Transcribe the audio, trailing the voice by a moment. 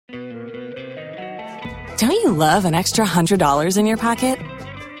Don't you love an extra $100 in your pocket?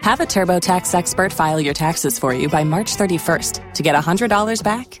 Have a TurboTax expert file your taxes for you by March 31st to get $100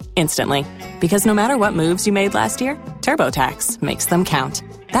 back instantly. Because no matter what moves you made last year, TurboTax makes them count.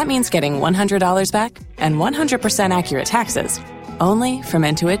 That means getting $100 back and 100% accurate taxes, only from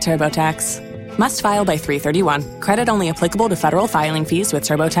Intuit TurboTax. Must file by 3/31. Credit only applicable to federal filing fees with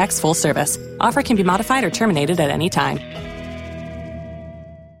TurboTax full service. Offer can be modified or terminated at any time.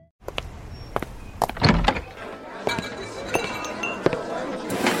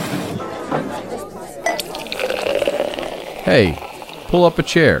 Hey, pull up a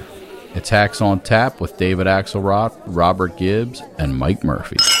chair. It's Hacks on Tap with David Axelrod, Robert Gibbs, and Mike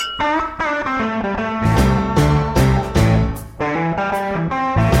Murphy.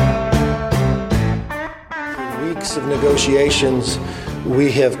 Weeks of negotiations, we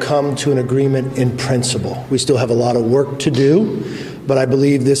have come to an agreement in principle. We still have a lot of work to do, but I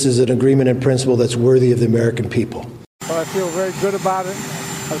believe this is an agreement in principle that's worthy of the American people. Well, I feel very good about it.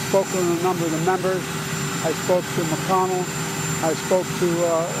 I've spoken to a number of the members. I spoke to McConnell. I spoke to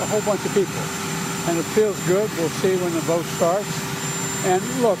a whole bunch of people. And it feels good. We'll see when the vote starts. And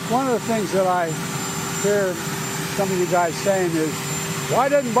look, one of the things that I hear some of you guys saying is, why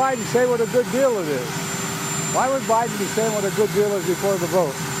doesn't Biden say what a good deal it is? Why would Biden be saying what a good deal is before the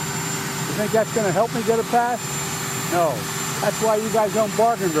vote? You think that's going to help me get it passed? No. That's why you guys don't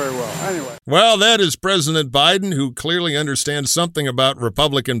bargain very well. Anyway. Well, that is President Biden, who clearly understands something about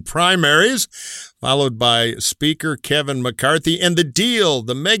Republican primaries, followed by Speaker Kevin McCarthy. And the deal,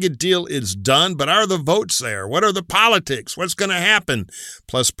 the mega deal is done, but are the votes there? What are the politics? What's going to happen?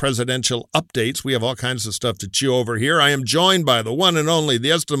 Plus presidential updates. We have all kinds of stuff to chew over here. I am joined by the one and only,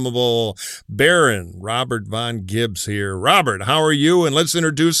 the estimable Baron, Robert Von Gibbs here. Robert, how are you? And let's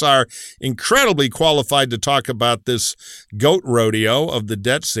introduce our incredibly qualified to talk about this goat rodeo of the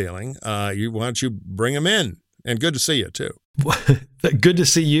debt ceiling. Why don't you bring him in? And good to see you, too. Good to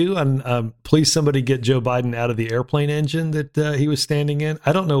see you. And please, somebody get Joe Biden out of the airplane engine that he was standing in.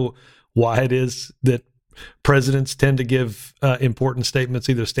 I don't know why it is that presidents tend to give important statements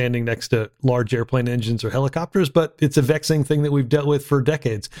either standing next to large airplane engines or helicopters, but it's a vexing thing that we've dealt with for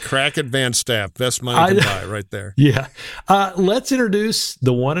decades. Crack advance staff. Best money can buy right there. Yeah. Let's introduce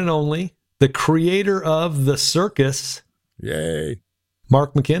the one and only, the creator of the Circus. Yay.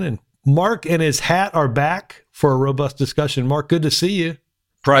 Mark McKinnon. Mark and his hat are back for a robust discussion. Mark, good to see you.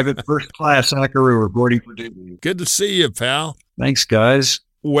 Private First Class Hackaroo reporting for duty. Good to see you, pal. Thanks, guys.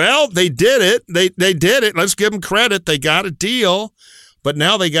 Well, they did it. They did it. Let's give them credit. They got a deal, but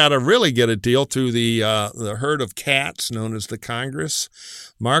now they got to really get a deal through the herd of cats known as the Congress.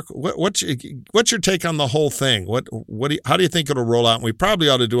 Mark, what's your take on the whole thing? How do you think it'll roll out? And we probably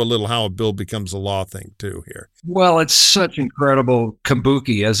ought to do a little how a bill becomes a law thing too here. Well, it's such incredible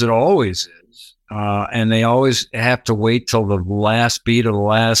kabuki, as it always is. And they always have to wait till the last beat of the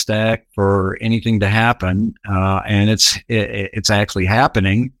last act for anything to happen. And it's actually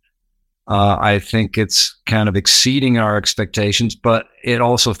happening. I think it's kind of exceeding our expectations, but it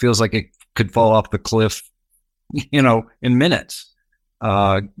also feels like it could fall off the cliff, in minutes.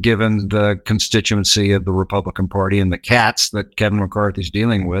 Given the constituency of the Republican Party and the cats that Kevin McCarthy's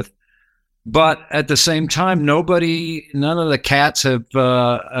dealing with. But at the same time, none of the cats have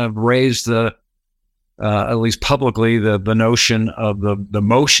raised at least publicly, the notion of the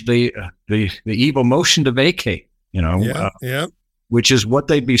motion, the evil motion to vacate, which is what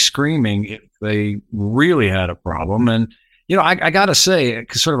they'd be screaming if they really had a problem. And, I got to say,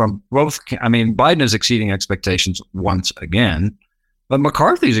 sort of on both, Biden is exceeding expectations once again. But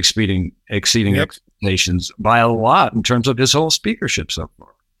McCarthy's exceeding expectations by a lot in terms of his whole speakership so far.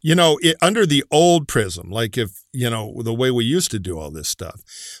 Under the old prism, like if, the way we used to do all this stuff,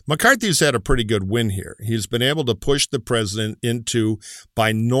 McCarthy's had a pretty good win here. He's been able to push the president into,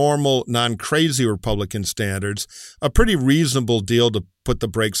 by normal, non-crazy Republican standards, a pretty reasonable deal to put the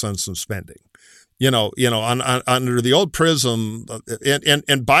brakes on some spending. Under the old prism,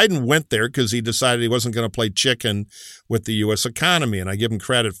 and Biden went there because he decided he wasn't going to play chicken with the U.S. economy, and I give him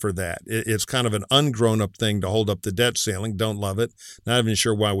credit for that. It's kind of an ungrown-up thing to hold up the debt ceiling. Don't love it. Not even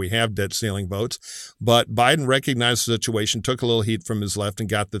sure why we have debt ceiling votes. But Biden recognized the situation, took a little heat from his left, and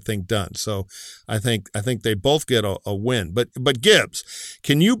got the thing done. So I think they both get a win. But Gibbs,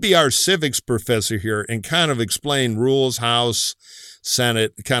 can you be our civics professor here and kind of explain rules, House,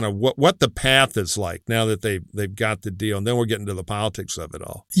 Senate, kind of what the path is like now that they've got the deal, and then we'll get into the politics of it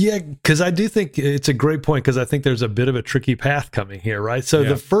all. Yeah, because I do think it's a great point, because I think there's a bit of a tricky path coming here, right? So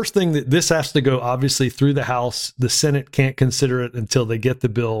The first thing that this has to go obviously through the House. The Senate can't consider it until they get the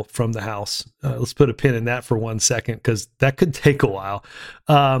bill from the House. Let's put a pin in that for 1 second, because that could take a while.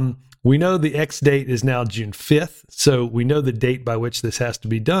 We know the X date is now June 5th, so we know the date by which this has to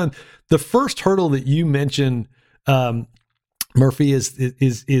be done. The first hurdle that you mentioned, Murphy,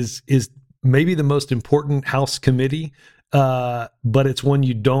 is maybe the most important House committee, but it's one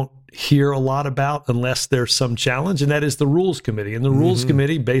you don't hear a lot about unless there's some challenge, and that is the Rules Committee. And the Rules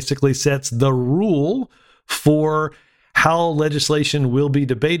Committee basically sets the rule for how legislation will be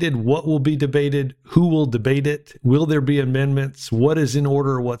debated, what will be debated, who will debate it, will there be amendments, what is in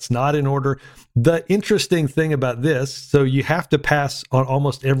order, what's not in order. The interesting thing about this, so you have to pass on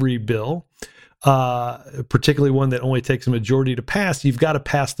almost every bill, particularly one that only takes a majority to pass. You've got to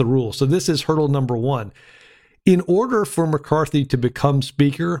pass the rule. So this is hurdle number one. In order for McCarthy to become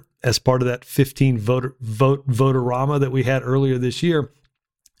Speaker, as part of that 15 voterama that we had earlier this year,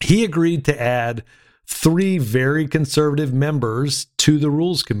 he agreed to add 3 very conservative members to the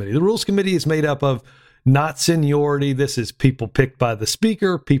Rules Committee. The Rules Committee is made up of not seniority. This is people picked by the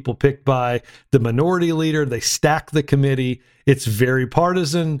Speaker, people picked by the minority leader. They stack the committee. It's very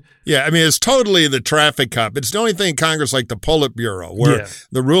partisan. Yeah, I mean, it's totally the traffic cop. It's the only thing in Congress like the Politburo, where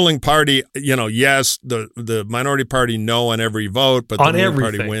the ruling party, yes, the minority party no on every vote, but the ruling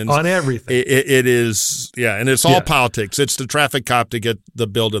party wins. On everything. It is, and it's all politics. It's the traffic cop to get the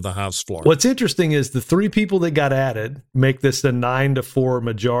bill to the House floor. What's interesting is the 3 people that got added make this a 9-4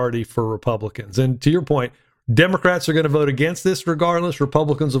 majority for Republicans. And to your point, Democrats are going to vote against this regardless.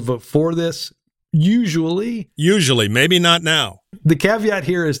 Republicans will vote for this. Usually, maybe not now. The caveat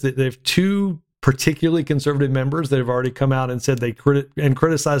here is that they have 2 particularly conservative members that have already come out and said they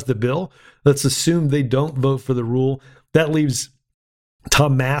criticized the bill. Let's assume they don't vote for the rule. That leaves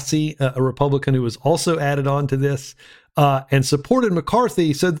Tom Massey, a Republican who was also added on to this and supported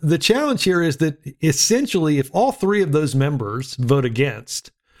McCarthy. So the challenge here is that essentially, if all 3 of those members vote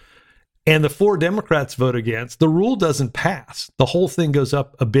against, and the 4 Democrats vote against, the rule doesn't pass. The whole thing goes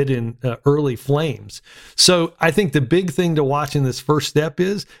up a bit in early flames. So I think the big thing to watch in this first step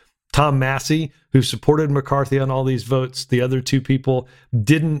is Tom Massey, who supported McCarthy on all these votes. The other 2 people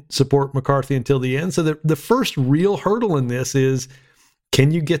didn't support McCarthy until the end. So the first real hurdle in this is,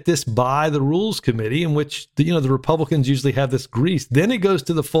 can you get this by the Rules Committee, in which the Republicans usually have this grease? Then it goes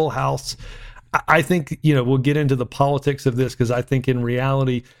to the full House. I think, we'll get into the politics of this, because I think in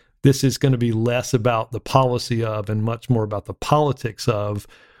reality, this is going to be less about the policy of and much more about the politics of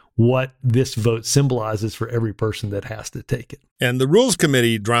what this vote symbolizes for every person that has to take it. And the Rules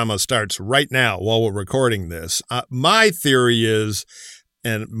Committee drama starts right now while we're recording this. My theory is,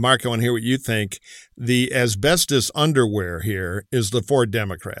 and Mark, I want to hear what you think, the asbestos underwear here is the 4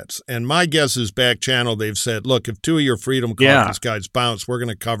 Democrats. And my guess is back channel, they've said, look, if 2 of your Freedom Caucus guys bounce, we're going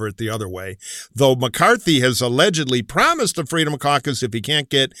to cover it the other way. Though McCarthy has allegedly promised the Freedom Caucus, if he can't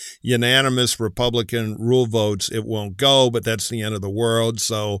get unanimous Republican rule votes, it won't go, but that's the end of the world.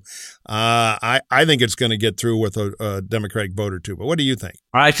 So I think it's going to get through with a Democratic vote or 2. But what do you think?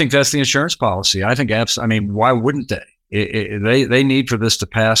 I think that's the insurance policy. I think, why wouldn't they? They need for this to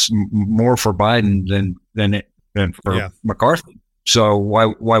pass more for Biden than for McCarthy. So why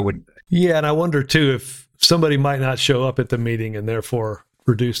wouldn't they? Yeah, and I wonder too if somebody might not show up at the meeting and therefore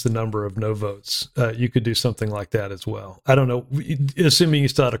reduce the number of no votes. You could do something like that as well. I don't know, assuming you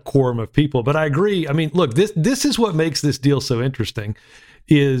still had a quorum of people. But I agree. I mean, look, this is what makes this deal so interesting.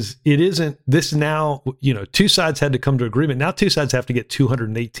 Is it isn't this now? 2 sides had to come to agreement. Now 2 sides have to get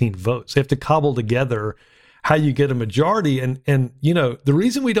 218 votes. They have to cobble together how you get a majority. And the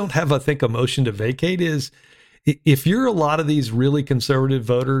reason we don't have, I think, a motion to vacate is if you're a lot of these really conservative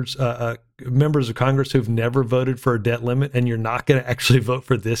voters, members of Congress who've never voted for a debt limit, and you're not going to actually vote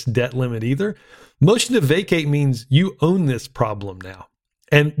for this debt limit either, motion to vacate means you own this problem now.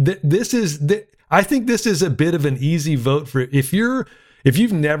 And I think this is a bit of an easy vote for if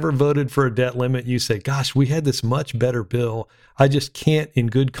you've never voted for a debt limit, you say, gosh, we had this much better bill. I just can't in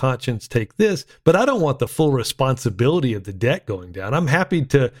good conscience take this, but I don't want the full responsibility of the debt going down. I'm happy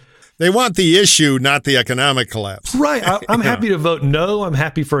to. They want the issue, not the economic collapse. Right. I'm happy to vote no. I'm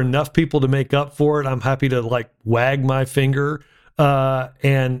happy for enough people to make up for it. I'm happy to wag my finger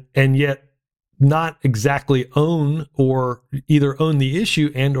and yet not exactly own either own the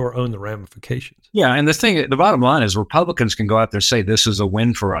issue and or own the ramifications. Yeah, and the bottom line is Republicans can go out there and say this is a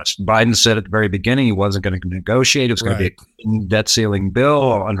win for us. Biden said at the very beginning he wasn't going to negotiate. It was going to be a debt ceiling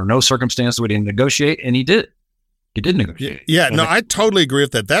bill. Under no circumstances would he negotiate, and he did. He did negotiate. Yeah, no, I totally agree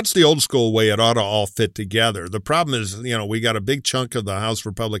with that. That's the old school way. It ought to all fit together. The problem is, we got a big chunk of the House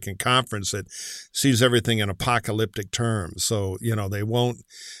Republican Conference that sees everything in apocalyptic terms. So, they won't.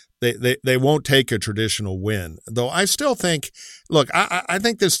 They won't take a traditional win, though. I still think, look, I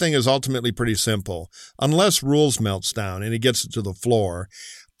think this thing is ultimately pretty simple. Unless rules melts down and he gets it to the floor,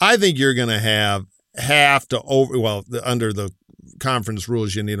 I think you're going to have to under the conference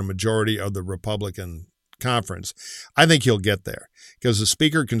rules, you need a majority of the Republican conference. I think he'll get there because the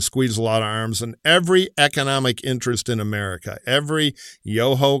speaker can squeeze a lot of arms, and every economic interest in America, every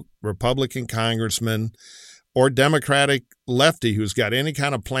yo-ho Republican congressman or Democratic lefty who's got any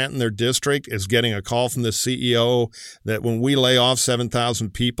kind of plant in their district is getting a call from the CEO that when we lay off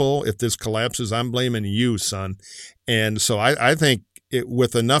 7,000 people, if this collapses, I'm blaming you, son. And so I think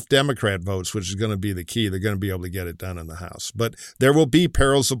with enough Democrat votes, which is going to be the key, they're going to be able to get it done in the House. But there will be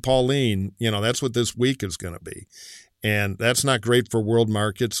perils of Pauline. That's what this week is going to be. And that's not great for world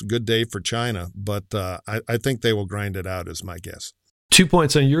markets. Good day for China. But I think they will grind it out is my guess. 2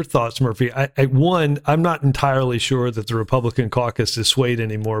 points on your thoughts, Murphy. One, I'm not entirely sure that the Republican caucus is swayed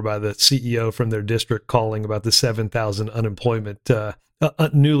anymore by the CEO from their district calling about the 7,000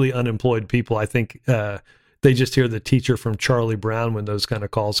 newly unemployed people. I think they just hear the teacher from Charlie Brown when those kind of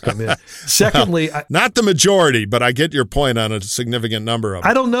calls come in. Secondly, not the majority, but I get your point on a significant number of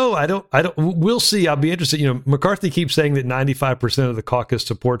them. I don't know. I don't. We'll see. I'll be interested. McCarthy keeps saying that 95% of the caucus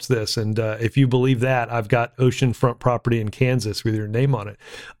supports this, and if you believe that, I've got oceanfront property in Kansas with your name on it.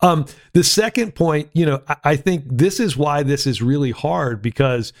 The second point, I think this is why this is really hard,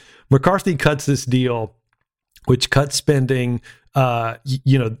 because McCarthy cuts this deal, which cuts spending.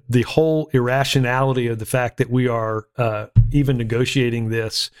 The whole irrationality of the fact that we are even negotiating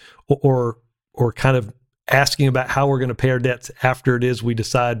this or kind of asking about how we're going to pay our debts after it is we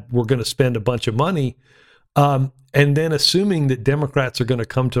decide we're going to spend a bunch of money, and then assuming that Democrats are going to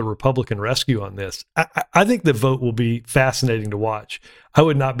come to Republican rescue on this. I think the vote will be fascinating to watch. I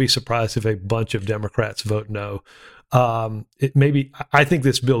would not be surprised if a bunch of Democrats vote no. I think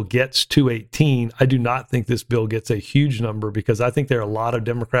this bill gets 218. I do not think this bill gets a huge number, because I think there are a lot of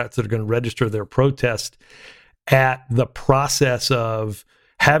Democrats that are going to register their protest at the process of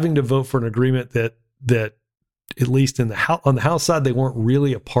having to vote for an agreement that at least on the House side, they weren't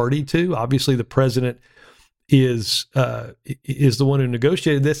really a party to. Obviously, the president is the one who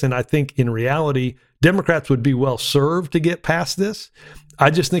negotiated this, and I think in reality, Democrats would be well served to get past this. I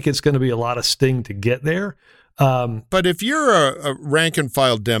just think it's going to be a lot of sting to get there. But if you're a rank and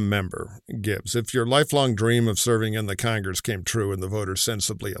file Dem member, Gibbs, if your lifelong dream of serving in the Congress came true and the voters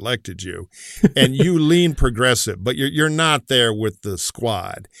sensibly elected you, and you lean progressive, but you're not there with the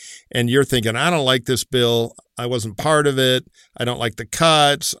squad, and you're thinking, I don't like this bill, I wasn't part of it, I don't like the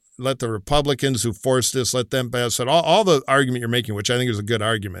cuts, let the Republicans who forced this, let them pass it, all the argument you're making, which I think is a good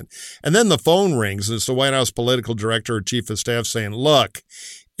argument. And then the phone rings, and it's the White House political director or chief of staff saying, look,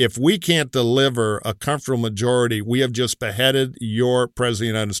 if we can't deliver a comfortable majority, we have just beheaded your president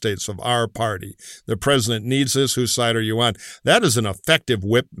of the United States, of our party. The president needs this. Whose side are you on? That is an effective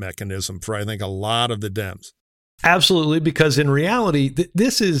whip mechanism for, I think, a lot of the Dems. Absolutely, because in reality,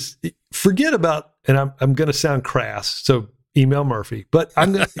 this is, forget about, and I'm going to sound crass, so email Murphy, but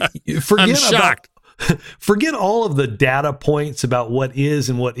I'm going to forget all of the data points about what is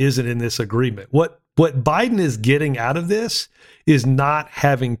and what isn't in this agreement. What Biden is getting out of this is not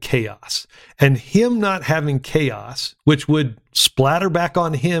having chaos. And him not having chaos, which would splatter back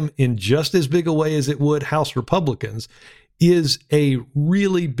on him in just as big a way as it would House Republicans, is a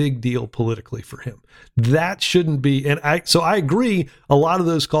really big deal politically for him. That shouldn't be. And so I agree, a lot of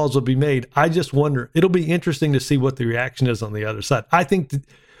those calls will be made. I just wonder, it'll be interesting to see what the reaction is on the other side. I think,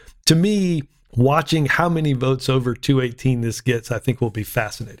 to me, watching how many votes over 218 this gets, I think will be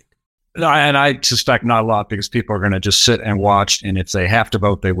fascinating. No, and I suspect not a lot, because people are going to just sit and watch, and if they have to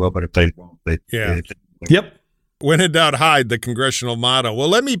vote, they will. But if they won't, they Yep. When in doubt, hide, the congressional motto. Well,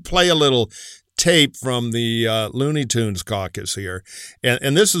 let me play a little tape from the Looney Tunes caucus here.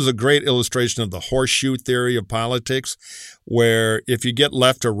 And this is a great illustration of the horseshoe theory of politics, where if you get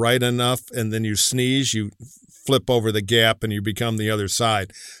left or right enough and then you sneeze, you flip over the gap and you become the other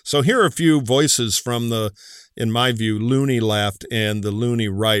side. So here are a few voices from the, in my view, loony left and the loony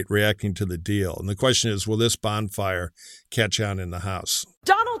right reacting to the deal. And the question is, will this bonfire catch on in the House?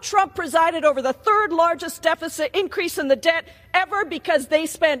 Donald Trump presided over the third largest deficit increase in the debt ever, because they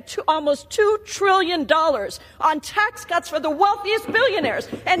spent almost $2 trillion on tax cuts for the wealthiest billionaires.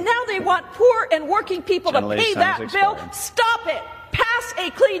 And now they want poor and working people to pay that bill. Stop it. Pass a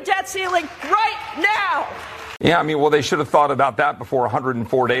clean debt ceiling right now. Yeah, I mean, well, they should have thought about that before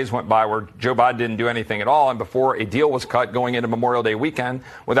 104 days went by where Joe Biden didn't do anything at all, and before a deal was cut going into Memorial Day weekend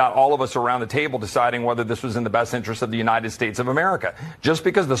without all of us around the table deciding whether this was in the best interest of the United States of America. Just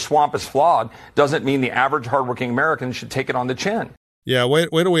because the swamp is flawed doesn't mean the average hardworking American should take it on the chin. Yeah, wait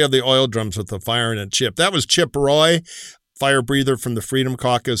till we have the oil drums with the fire in it, Chip. That was Chip Roy fire breather from the Freedom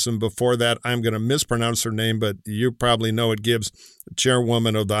Caucus, and before that, I'm going to mispronounce her name, but you probably know it, Gibbs,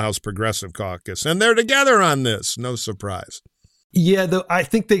 chairwoman of the House Progressive Caucus. And they're together on this. No surprise. Yeah, though I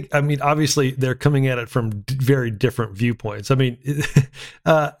think obviously they're coming at it from very different viewpoints. I mean,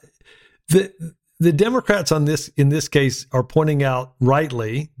 the Democrats in this case are pointing out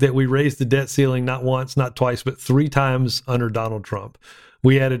rightly that we raised the debt ceiling not once, not twice, but 3 times under Donald Trump.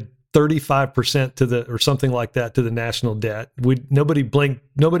 We added 35% or something like that to the national debt. Nobody blinked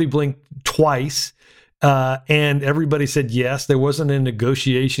twice. And everybody said yes. There wasn't a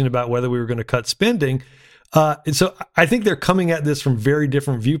negotiation about whether we were going to cut spending. And so I think they're coming at this from very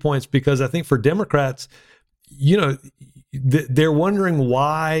different viewpoints, because I think for Democrats, they're wondering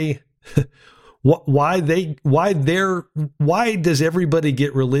why does everybody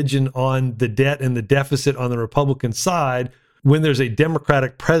get religion on the debt and the deficit on the Republican side when there's a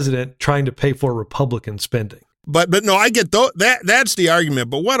Democratic president trying to pay for Republican spending? But no, I get that's the argument.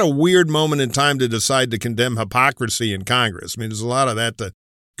 But what a weird moment in time to decide to condemn hypocrisy in Congress. I mean, there's a lot of that to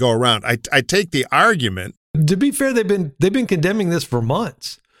go around. I take the argument. To be fair, they've been condemning this for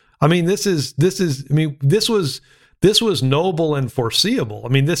months. I mean, this was noble and foreseeable. I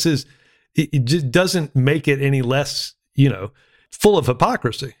mean, it just doesn't make it any less, full of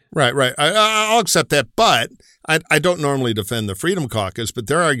hypocrisy. Right. I'll accept that, but I don't normally defend the Freedom Caucus, but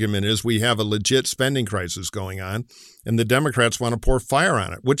their argument is we have a legit spending crisis going on, and the Democrats want to pour fire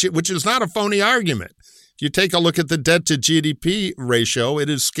on it, which is not a phony argument. If you take a look at the debt to GDP ratio, it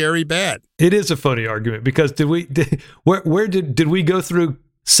is scary bad. It is a phony argument, because did we go through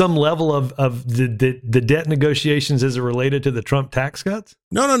some level of the debt negotiations as it related to the Trump tax cuts?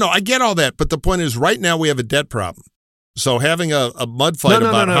 No. I get all that, but the point is, right now we have a debt problem. So having a mud fight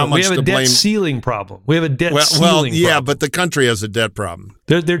about how much to blame. We have a debt ceiling problem. We have a debt ceiling problem. Yeah, but the country has a debt problem.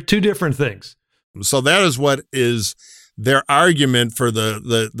 They're two different things. So that is what is their argument for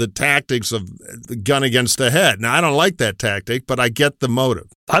the tactics of the gun against the head. Now, I don't like that tactic, but I get the motive.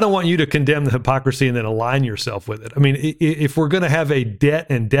 I don't want you to condemn the hypocrisy and then align yourself with it. I mean, if we're going to have a debt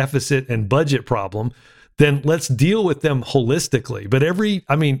and deficit and budget problem, then let's deal with them holistically. But I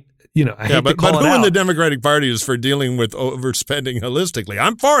hate to call it who out. in the Democratic Party is for dealing with overspending holistically?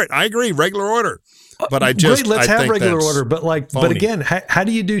 I'm for it. I agree. Regular order. But let's have regular order. But again, how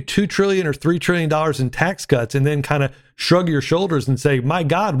do you do $2 trillion or $3 trillion in tax cuts and then kind of shrug your shoulders and say, my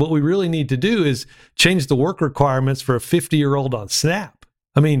God, what we really need to do is change the work requirements for a 50-year-old on SNAP?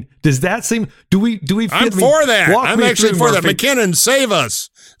 I mean, does that seem? Do we? I'm for that. I'm actually for that. McKinnon, save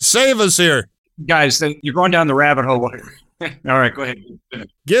us here, guys. You're going down the rabbit hole. All right, go ahead.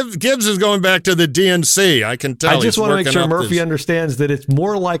 Gibbs is going back to the DNC. I can tell. I just want to make sure Murphy understands that it's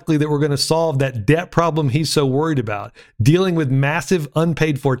more likely that we're going to solve that debt problem he's so worried about, dealing with massive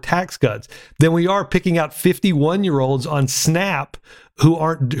unpaid for tax cuts, than we are picking out 51-year-olds on SNAP who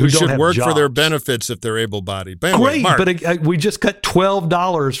should have work jobs for their benefits if they're able-bodied. Anyway, great, but we just cut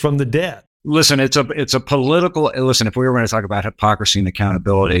 $12 from the debt. Listen, it's a political. Listen, if we were going to talk about hypocrisy and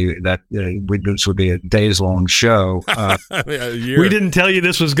accountability, this would be a days-long show. We didn't tell you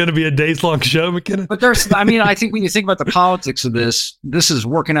this was going to be a days-long show, McKinnon. But I think when you think about the politics of this is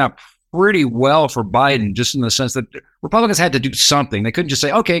working out pretty well for Biden, just in the sense that Republicans had to do something. They couldn't just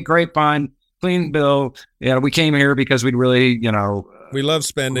say, "Okay, great, fine, clean bill. We came here because we'd really, we love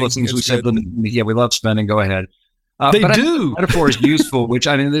spending." We love spending. Go ahead. They do. The metaphor is useful, which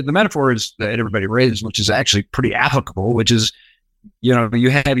the metaphor is that everybody raises, which is actually pretty applicable, which is, you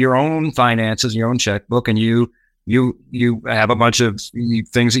have your own finances, your own checkbook, and you have a bunch of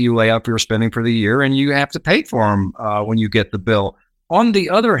things that you lay out for your spending for the year, and you have to pay for them when you get the bill. On the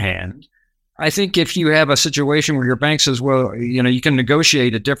other hand, I think if you have a situation where your bank says, well, you can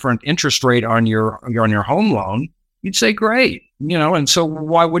negotiate a different interest rate on your home loan, you'd say, great, and so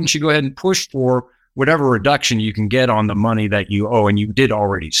why wouldn't you go ahead and push for whatever reduction you can get on the money that you owe and you did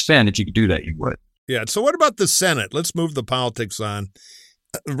already spend? If you could do that, you would. Yeah. So what about the Senate? Let's move the politics on.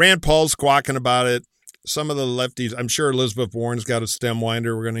 Rand Paul's squawking about it. Some of the lefties, I'm sure Elizabeth Warren's got a stem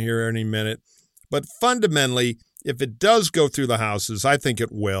winder. We're going to hear her any minute. But fundamentally, if it does go through the houses, I think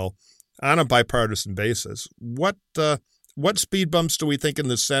it will, on a bipartisan basis. What speed bumps do we think in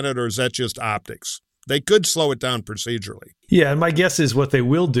the Senate, or is that just optics? They could slow it down procedurally. Yeah, and my guess is what they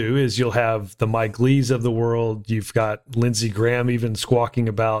will do is you'll have the Mike Lees of the world. You've got Lindsey Graham even squawking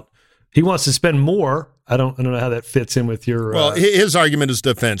about he wants to spend more. I don't know how that fits in with your. Well, his argument is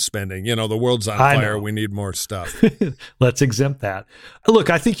defense spending. The world's on fire. We need more stuff. Let's exempt that. Look,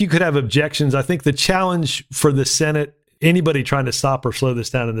 I think you could have objections. I think the challenge for the Senate anybody trying to stop or slow this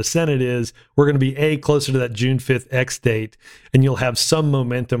down in the Senate is we're going to be closer to that June 5th X date, and you'll have some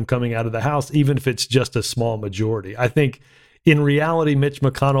momentum coming out of the House, even if it's just a small majority. I think in reality, Mitch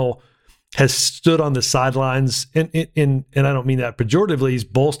McConnell has stood on the sidelines, and I don't mean that pejoratively. He's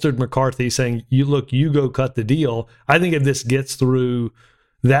bolstered McCarthy, saying, you go cut the deal. I think if this gets through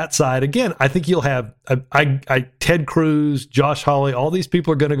that side, again, I think you'll have Ted Cruz, Josh Hawley, all these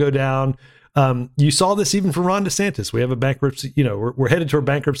people are going to go down. You saw this even from Ron DeSantis. We have a bankruptcy, we're headed toward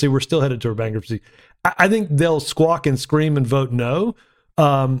bankruptcy. We're still headed toward bankruptcy. I think they'll squawk and scream and vote no.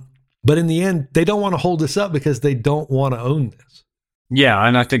 But in the end, they don't want to hold this up because they don't want to own this. Yeah,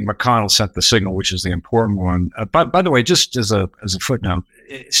 and I think McConnell sent the signal, which is the important one. By the way, just as a footnote,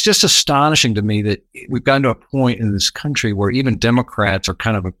 it's just astonishing to me that we've gotten to a point in this country where even Democrats are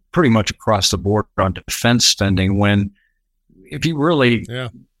kind of pretty much across the board on defense spending, when if you really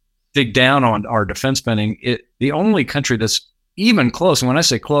dig down on our defense spending, the only country that's even close, and when I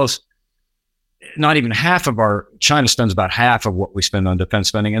say close, not even half of China spends about half of what we spend on defense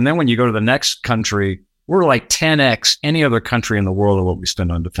spending. And then when you go to the next country, we're like 10x any other country in the world of what we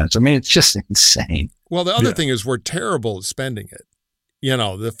spend on defense. I mean, it's just insane. Well, the other thing is we're terrible at spending it.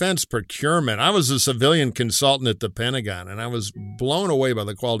 Defense procurement. I was a civilian consultant at the Pentagon, and I was blown away by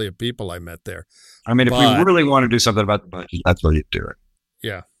the quality of people I met there. I mean, if we really want to do something about the budget, that's where you do it.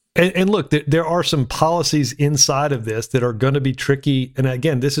 Yeah. And look, there are some policies inside of this that are going to be tricky. And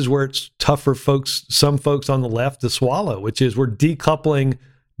again, this is where it's tough for some folks on the left to swallow, which is we're decoupling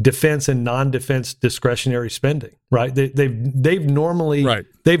defense and non-defense discretionary spending, right? They've normally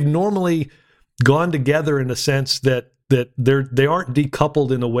gone together in a sense that they aren't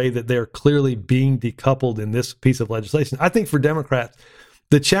decoupled in a way that they're clearly being decoupled in this piece of legislation. I think for Democrats,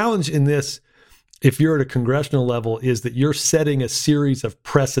 the challenge in this, if you're at a congressional level, is that you're setting a series of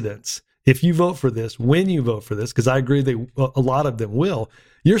precedents. If you vote for this, when you vote for this, because I agree a lot of them will,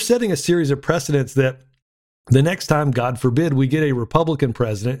 you're setting a series of precedents that the next time, God forbid, we get a Republican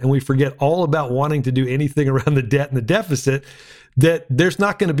president and we forget all about wanting to do anything around the debt and the deficit, that there's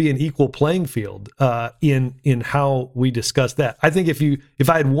not going to be an equal playing field in how we discuss that. I think if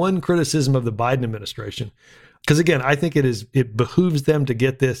I had one criticism of the Biden administration, because again, I think it behooves them to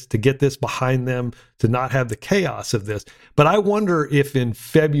get this behind them, to not have the chaos of this. But I wonder if in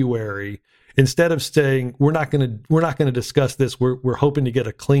February, instead of saying we're not going to discuss this, we're hoping to get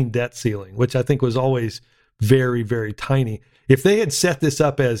a clean debt ceiling, which I think was always very, very tiny. If they had set this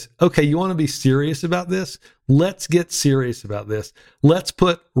up as, okay, you want to be serious about this? Let's get serious about this. Let's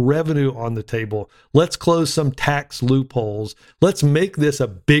put revenue on the table. Let's close some tax loopholes. Let's make this a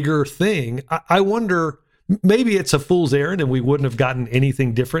bigger thing. I wonder, maybe it's a fool's errand and we wouldn't have gotten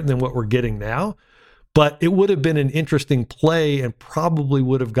anything different than what we're getting now, but it would have been an interesting play and probably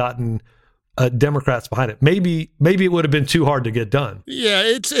would have gotten Democrats behind it. Maybe it would have been too hard to get done. Yeah,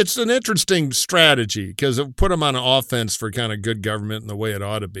 it's an interesting strategy because it put them on an offense for kind of good government in the way it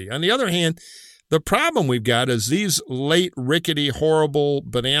ought to be. On the other hand, the problem we've got is these late, rickety, horrible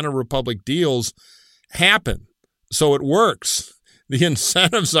banana republic deals happen. So it works. The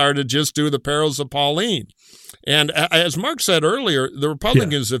incentives are to just do the perils of Pauline. And as Mark said earlier, the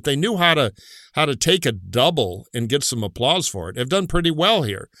Republicans, if they knew how to take a double and get some applause for it, have done pretty well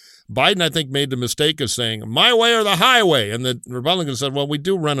here. Biden, I think, made the mistake of saying, my way or the highway. And the Republicans said, well, we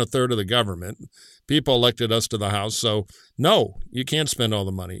do run a third of the government. People elected us to the House. So, no, you can't spend all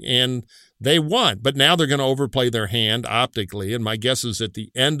the money. And they won. But now they're going to overplay their hand optically. And my guess is at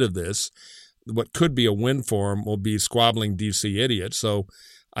the end of this, what could be a win for them will be squabbling D.C. idiots. So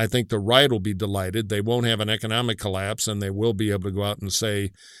I think the right will be delighted. They won't have an economic collapse, and they will be able to go out and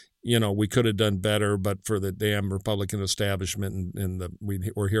say, we could have done better, but for the damn Republican establishment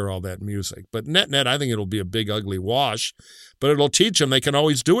or hear all that music. But net, I think it'll be a big, ugly wash, but it'll teach them they can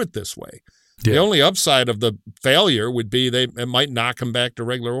always do it this way. Yeah. The only upside of the failure would be it might knock them back to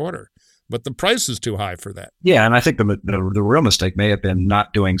regular order, but the price is too high for that. Yeah, and I think the real mistake may have been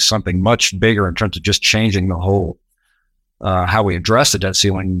not doing something much bigger in terms of just changing the whole how we addressed the debt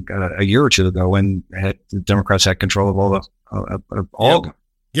ceiling a year or two ago when the Democrats had control of all Yep.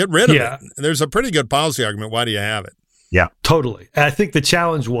 Get rid of it. There's a pretty good policy argument. Why do you have it? Yeah, totally. And I think the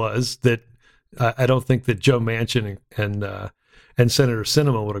challenge was that I don't think that Joe Manchin and Senator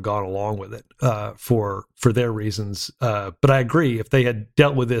Sinema would have gone along with it for their reasons. But I agree, if they had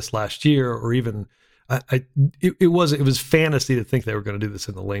dealt with this last year, or even it was fantasy to think they were going to do this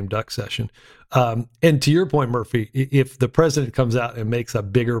in the lame duck session. And to your point, Murphy, if the president comes out and makes a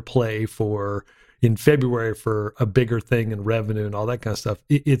bigger play in February for a bigger thing in revenue and all that kind of stuff,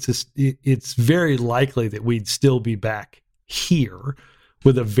 it's very likely that we'd still be back here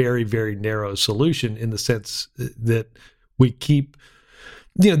with a very, very narrow solution, in the sense that we keep,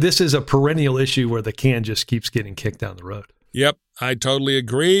 this is a perennial issue where the can just keeps getting kicked down the road. Yep, I totally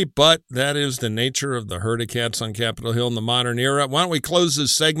agree, but that is the nature of the herd of cats on Capitol Hill in the modern era. Why don't we close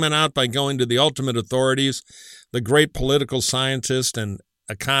this segment out by going to the ultimate authorities, the great political scientist and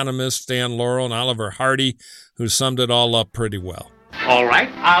economist Stan Laurel and Oliver Hardy, who summed it all up pretty well. All right,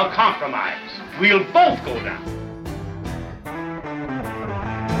 I'll compromise. We'll both go down.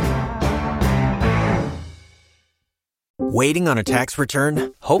 Waiting on a tax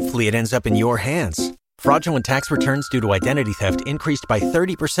return? Hopefully it ends up in your hands. Fraudulent tax returns due to identity theft increased by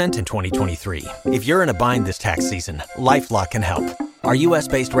 30% in 2023. If you're in a bind this tax season, LifeLock can help. Our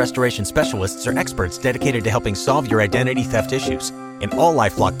U.S.-based restoration specialists are experts dedicated to helping solve your identity theft issues. And all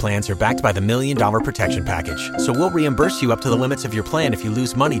LifeLock plans are backed by the $1 Million Protection Package. So we'll reimburse you up to the limits of your plan if you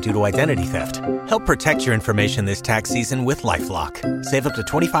lose money due to identity theft. Help protect your information this tax season with LifeLock. Save up to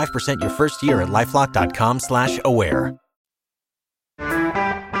 25% your first year at LifeLock.com/aware.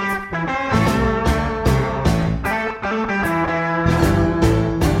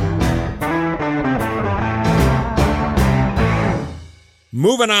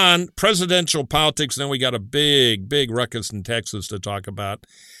 Moving on, presidential politics. Then we got a big ruckus in Texas to talk about.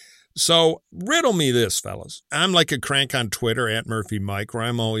 So riddle me this, fellas. I'm like a crank on Twitter, at Murphy Mike, where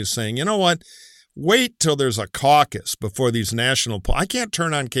I'm always saying, you know what? Wait till there's a caucus before these national polls. I can't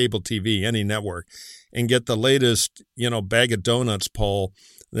turn on cable TV, any network, and get the latest, bag of donuts poll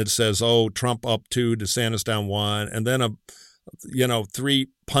that says, oh, Trump up 2, DeSantis down 1, and then 3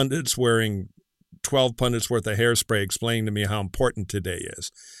 pundits wearing 12 pundits worth of hairspray explaining to me how important today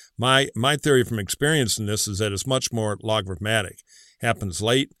is. My theory from experience in this is that it's much more logarithmic. Happens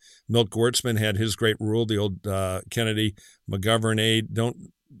late. Milt Gewirtzman had his great rule, the old Kennedy McGovern aide,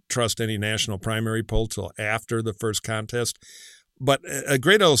 don't trust any national primary poll till after the first contest. But a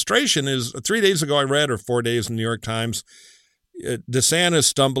great illustration is 3 days ago I read, or 4 days in the New York Times, DeSantis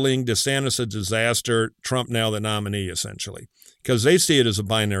stumbling, DeSantis a disaster, Trump now the nominee, essentially. Because they see it as a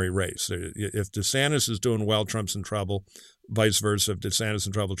binary race. If DeSantis is doing well, Trump's in trouble. Vice versa, if DeSantis is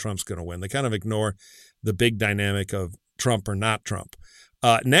in trouble, Trump's going to win. They kind of ignore the big dynamic of Trump or not Trump.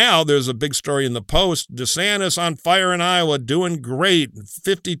 Now there's a big story in the Post. DeSantis on fire in Iowa, doing great.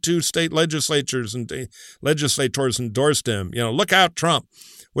 52 state legislators endorsed him. Look out, Trump,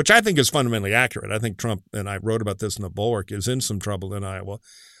 which I think is fundamentally accurate. I think Trump, and I wrote about this in the Bulwark, is in some trouble in Iowa.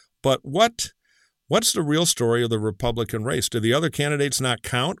 But what's the real story of the Republican race? Do the other candidates not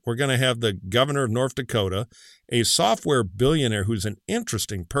count? We're going to have the governor of North Dakota, a software billionaire who's an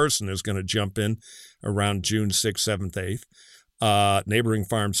interesting person, is going to jump in around June 6th, 7th, 8th. Neighboring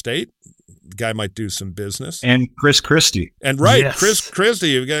farm state, the guy might do some business. And Chris Christie. And right, yes. Chris Christie,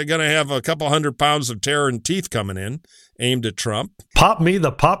 you're going to have a couple 100 pounds of terror and teeth coming in, aimed at Trump. Pop me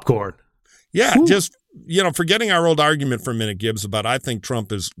the popcorn. Yeah, Woo. just, forgetting our old argument for a minute, Gibbs, about I think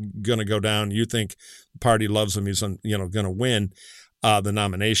Trump is going to go down. You think the party loves him. He's, going to win the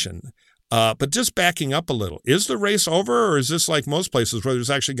nomination. But just backing up a little, is the race over, or is this like most places where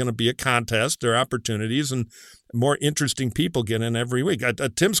there's actually going to be a contest, there are opportunities, and more interesting people get in every week?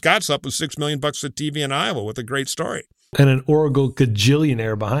 Tim Scott's up with $6 million at TV in Iowa with a great story. And an Oracle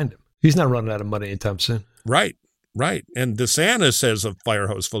gajillionaire behind him. He's not running out of money anytime soon. Right. And DeSantis has a fire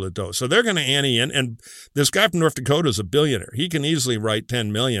hose full of dough. So they're going to ante in. And this guy from North Dakota is a billionaire. He can easily write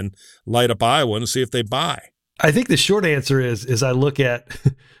 $10 million, light up Iowa, and see if they buy. I think the short answer is I look at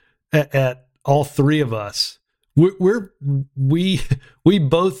all three of us. We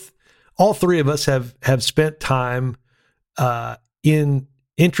both, all three of us have spent time in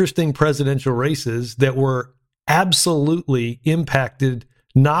interesting presidential races that were absolutely impacted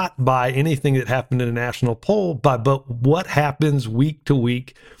not by anything that happened in a national poll, but what happens week to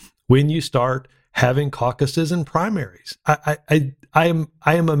week when you start having caucuses and primaries. I am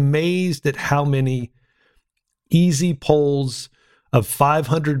amazed at how many easy polls of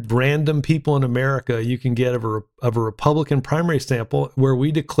 500 random people in America you can get of a Republican primary sample where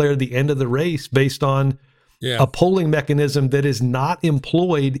we declare the end of the race based on a polling mechanism that is not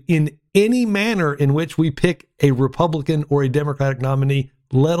employed in any manner in which we pick a Republican or a Democratic nominee,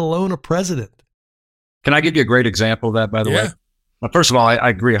 let alone a president. Can I give you a great example of that, by the way? Well, first of all, I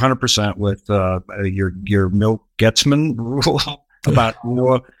agree 100% with your Milt Gewirtzman rule about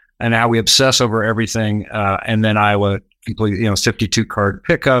Iowa and how we obsess over everything, and then Iowa completely, 52 card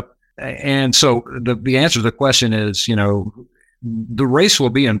pickup. And so the answer to the question is, the race will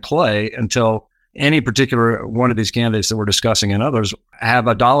be in play until any particular one of these candidates that we're discussing and others have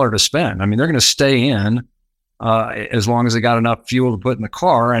a dollar to spend. I mean, they're going to stay in as long as they got enough fuel to put in the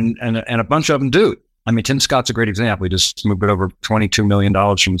car, and a bunch of them do. I mean, Tim Scott's a great example. He just moved over $22 million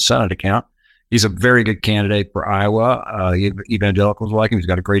from the Senate account. He's a very good candidate for Iowa. Evangelicals like him. He's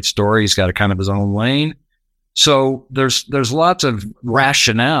got a great story. He's got a kind of his own lane. So there's lots of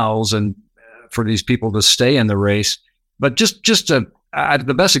rationales and for these people to stay in the race. But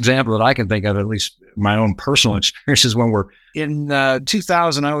the best example that I can think of, at least my own personal experience, is when we're in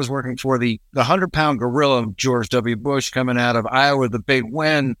 2000. I was working for the 100-pound gorilla of George W. Bush coming out of Iowa, the big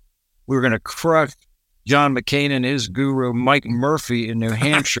win. We were going to crush John McCain and his guru, Mike Murphy, in New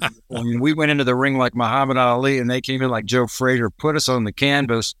Hampshire. I mean, we went into the ring like Muhammad Ali, and they came in like Joe Frazier, put us on the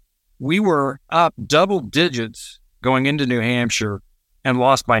canvas. We were up double digits going into New Hampshire and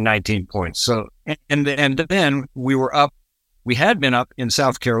lost by 19 points. So, and then we were up. We had been up in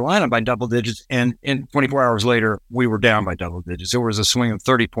South Carolina by double digits, and in 24 hours later, we were down by double digits. It was a swing of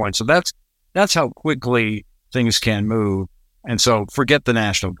 30 points. So that's how quickly things can move. And so forget the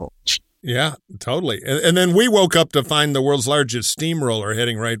national polls. Yeah, totally. And then we woke up to find the world's largest steamroller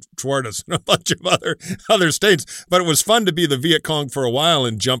heading right toward us in a bunch of other states. But it was fun to be the Viet Cong for a while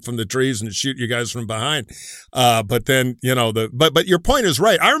and jump from the trees and shoot you guys from behind. But then, but your point is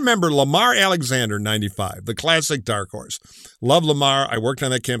right. I remember Lamar Alexander, 95, the classic dark horse. Love Lamar. I worked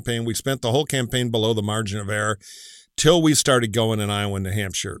on that campaign. We spent the whole campaign below the margin of error till we started going in Iowa and New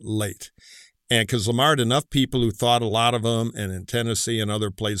Hampshire late. And because Lamar had enough people who thought a lot of him, and in Tennessee and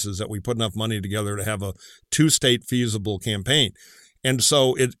other places, that we put enough money together to have a 2-state feasible campaign. And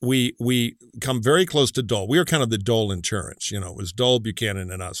so we come very close to Dole. We were kind of the Dole insurance. It was Dole,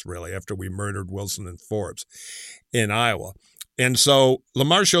 Buchanan, and us, really, after we murdered Wilson and Forbes in Iowa. And so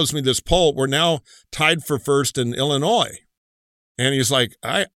Lamar shows me this poll. We're now tied for first in Illinois. And he's like,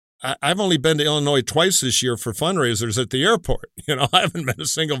 I've only been to Illinois twice this year for fundraisers at the airport. I haven't met a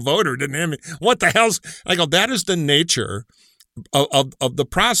single voter. Didn't have me. What the hell's? I go, that is the nature of the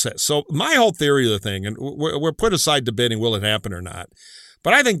process. So my whole theory of the thing, and we're put aside debating will it happen or not,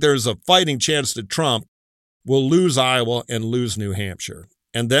 but I think there's a fighting chance that Trump will lose Iowa and lose New Hampshire.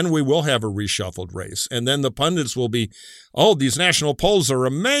 And then we will have a reshuffled race. And then the pundits will be, oh, these national polls are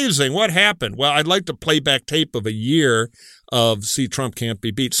amazing. What happened? Well, I'd like to play back tape of a year of see Trump can't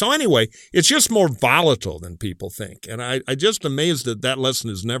be beat. So anyway, it's just more volatile than people think. And I just amazed that lesson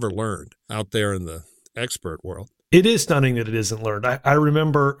is never learned out there in the expert world. It is stunning that it isn't learned. I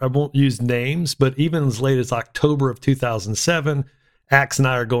remember, I won't use names, but even as late as October of 2007, Axe and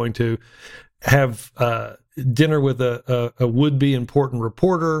I are going to have dinner with a would-be important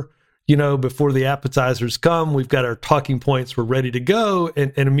reporter, before the appetizers come. We've got our talking points. We're ready to go.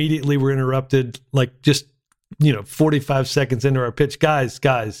 And immediately we're interrupted, 45 seconds into our pitch.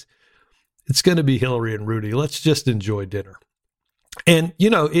 Guys, it's going to be Hillary and Rudy. Let's just enjoy dinner. And,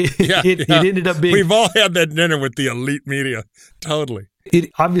 it ended up being... We've all had that dinner with the elite media. Totally.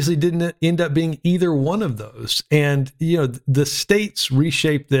 It obviously didn't end up being either one of those. And, the states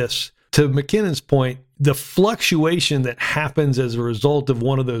reshaped this. To McKinnon's point, the fluctuation that happens as a result of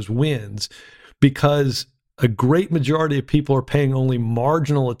one of those wins, because a great majority of people are paying only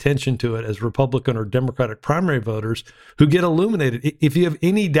marginal attention to it as Republican or Democratic primary voters who get illuminated. If you have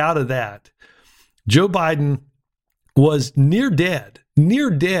any doubt of that, Joe Biden was near dead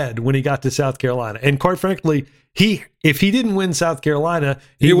when he got to South Carolina. And quite frankly, if he didn't win South Carolina,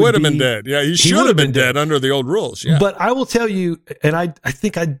 he would have been dead. Yeah, he should have been dead under the old rules. Yeah. But I will tell you, and I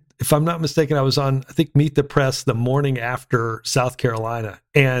think if I'm not mistaken, I was on, Meet the Press the morning after South Carolina,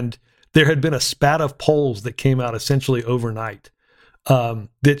 and there had been a spat of polls that came out essentially overnight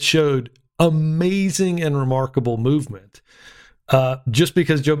that showed amazing and remarkable movement. Just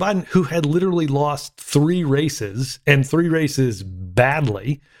because Joe Biden, who had literally lost 3 races and 3 races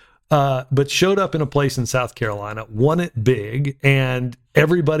badly, but showed up in a place in South Carolina, won it big, and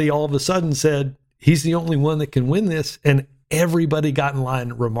everybody all of a sudden said, he's the only one that can win this, and everybody got in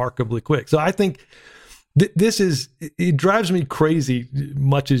line remarkably quick. So I think it drives me crazy,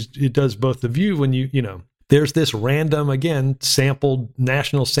 much as it does both of you, when there's this random, again,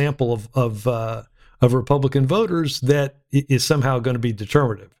 national sample of Republican voters that is somehow going to be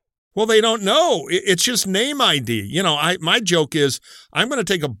determinative. Well, they don't know. It's just name ID. My joke is I'm going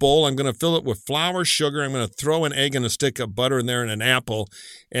to take a bowl, I'm going to fill it with flour, sugar, I'm going to throw an egg and a stick of butter in there and an apple,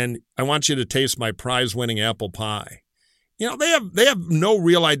 and I want you to taste my prize-winning apple pie. They have no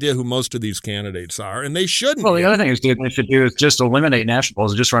real idea who most of these candidates are, and they shouldn't. Well, the other thing they should do is just eliminate national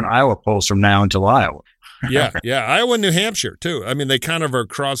polls and just run Iowa polls from now until Iowa. Yeah, Iowa and New Hampshire, too. I mean, they kind of are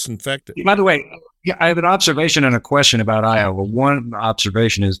cross-infected. By the way, I have an observation and a question about Iowa. One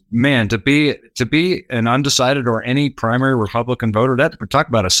observation is, man, to be an undecided or any primary Republican voter, we're talking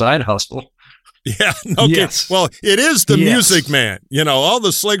about a side hustle. Yeah, no Yes. kidding. Well, it is the Yes. Music Man. All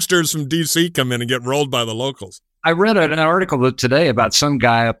the slicksters from D.C. come in and get rolled by the locals. I read an article today about some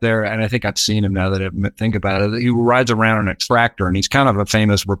guy up there, and I think I've seen him now that I think about it. He rides around in a tractor, and he's kind of a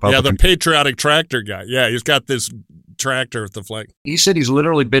famous Republican. Yeah, the patriotic tractor guy. Yeah, he's got this tractor with the flag. He said he's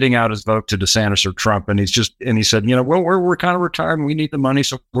literally bidding out his vote to DeSantis or Trump, and he said, well, we're kind of retired and we need the money,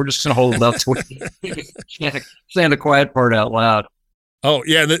 so we're just going to hold it up. Saying the quiet part out loud. Oh,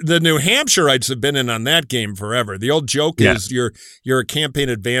 yeah, the New Hampshireites have been in on that game forever. The old joke is you're a campaign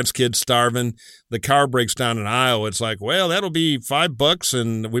advance kid starving. The car breaks down in Iowa. It's like, well, that'll be $5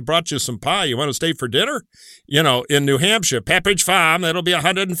 and we brought you some pie. You want to stay for dinner? In New Hampshire, Pepperidge Farm, that'll be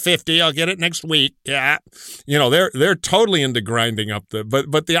 $150. I'll get it next week. Yeah. They're totally into grinding up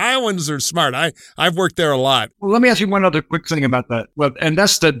but the Iowans are smart. I've worked there a lot. Well, let me ask you one other quick thing about that. Well, and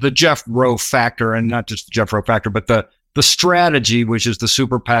that's the Jeff Rowe factor, and not just the Jeff Rowe factor, but the strategy, which is the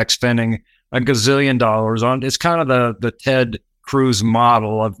super PAC spending a gazillion dollars on, it's kind of the Ted Cruz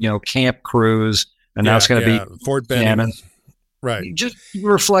model of, Camp Cruz, and now it's going to be Fort Benning. Right. Just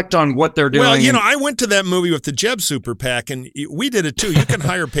reflect on what they're doing. Well, I went to that movie with the Jeb Super PAC, and we did it too. You can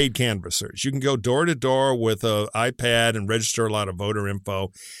hire paid canvassers. You can go door to door with an iPad and register a lot of voter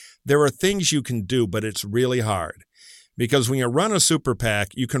info. There are things you can do, but it's really hard because when you run a Super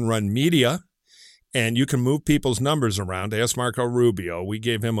PAC, you can run media. And you can move people's numbers around. Ask Marco Rubio. We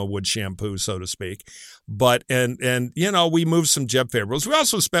gave him a wood shampoo, so to speak. But, and we moved some Jeb favorables. We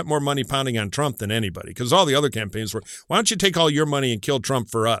also spent more money pounding on Trump than anybody because all the other campaigns were, why don't you take all your money and kill Trump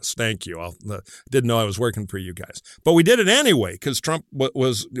for us? Thank you. I didn't know I was working for you guys. But we did it anyway because Trump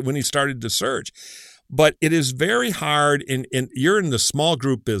was when he started to surge. But it is very hard, you're in the small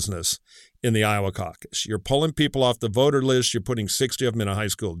group business in the Iowa caucus. You're pulling people off the voter list. You're putting 60 of them in a high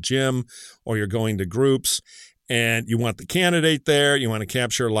school gym, or you're going to groups, and you want the candidate there. You want to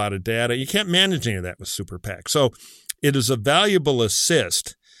capture a lot of data. You can't manage any of that with Super PAC. So it is a valuable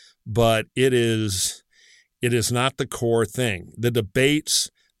assist, but it is not the core thing. The debates,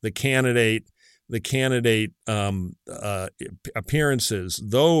 the candidate appearances,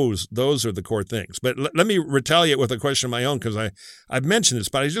 those are the core things. But let me retaliate with a question of my own because I've mentioned this,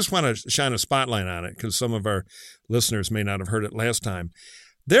 but I just want to shine a spotlight on it because some of our listeners may not have heard it last time.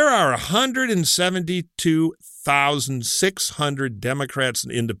 There are 172,600 Democrats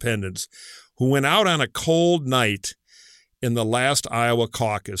and independents who went out on a cold night in the last Iowa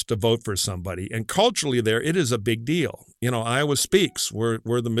caucus to vote for somebody. And culturally there, it is a big deal. Iowa speaks. We're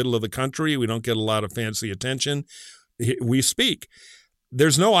the middle of the country. We don't get a lot of fancy attention. We speak.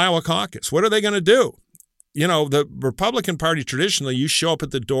 There's no Iowa caucus. What are they going to do? The Republican Party, traditionally, you show up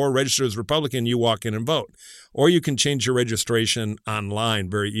at the door, register as Republican, you walk in and vote. Or you can change your registration online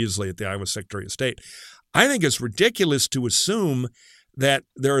very easily at the Iowa Secretary of State. I think it's ridiculous to assume that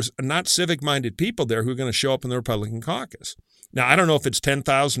there's not civic-minded people there who are going to show up in the Republican caucus. Now, I don't know if it's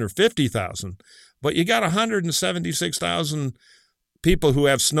 10,000 or 50,000, but you got 176,000 people who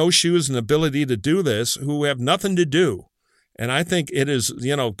have snowshoes and ability to do this who have nothing to do. And I think it is,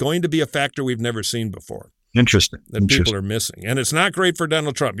 going to be a factor we've never seen before. Interesting. That people are missing. And it's not great for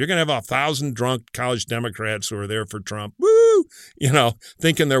Donald Trump. You're going to have 1,000 drunk college Democrats who are there for Trump,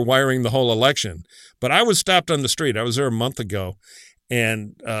 thinking they're wiring the whole election. But I was stopped on the street. I was there a month ago.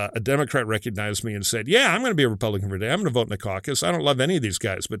 And a Democrat recognized me and said, yeah, I'm going to be a Republican for a day. I'm going to vote in the caucus. I don't love any of these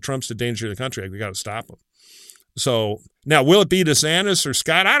guys, but Trump's the danger to the country. We got to stop him. So now, will it be DeSantis or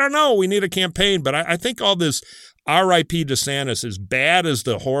Scott? I don't know. We need a campaign. But I think all this R.I.P. DeSantis, as bad as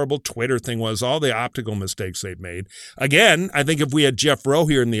the horrible Twitter thing was, all the optical mistakes they've made. Again, I think if we had Jeff Rowe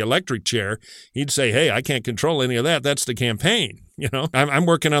here in the electric chair, he'd say, hey, I can't control any of that. That's the campaign. I'm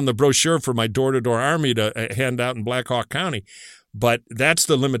working on the brochure for my door-to-door army to hand out in Black Hawk County. But that's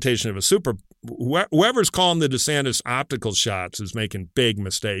the limitation of a super. Whoever's calling the DeSantis optical shots is making big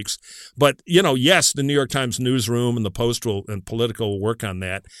mistakes. But, yes, the New York Times newsroom and the Post and Politico will work on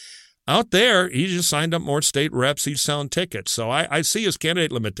that. Out there, he just signed up more state reps. He's selling tickets. So I see his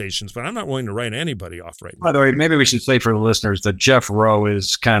candidate limitations, but I'm not willing to write anybody off right now. By the way, maybe we should say for the listeners that Jeff Rowe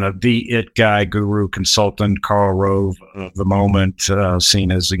is kind of the it guy, guru, consultant, Karl Rove of the moment, seen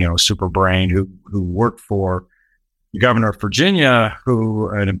as, super brain who worked for the governor of Virginia, who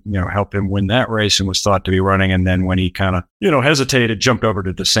helped him win that race and was thought to be running. And then when he kind of hesitated, jumped over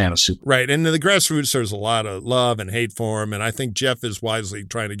to DeSantis. Right, and in the grassroots, there's a lot of love and hate for him, and I think Jeff is wisely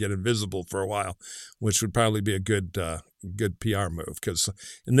trying to get invisible for a while, which would probably be a good PR move because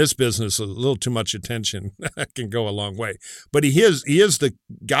in this business, a little too much attention can go a long way. But he is the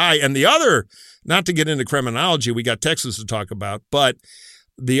guy, and the other, not to get into criminology, we got Texas to talk about, but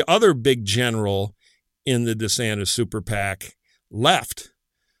the other big general in the DeSantis super PAC left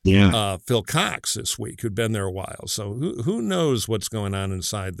Phil Cox this week, who'd been there a while. So who knows what's going on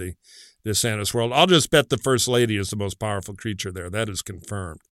inside the DeSantis world. I'll just bet the First Lady is the most powerful creature there. That is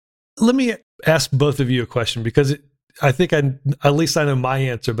confirmed. Let me ask both of you a question, because I think at least I know my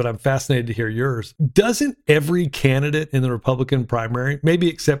answer, but I'm fascinated to hear yours. Doesn't every candidate in the Republican primary, maybe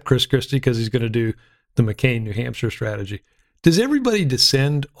except Chris Christie because he's going to do the McCain, New Hampshire strategy, does everybody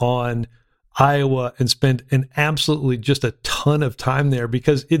descend on Iowa and spend an absolutely just a ton of time there?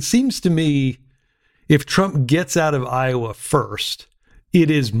 Because it seems to me if Trump gets out of Iowa first,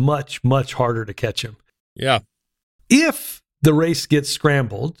 it is much, much harder to catch him. Yeah. If the race gets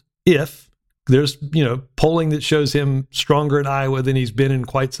scrambled, if there's, polling that shows him stronger in Iowa than he's been in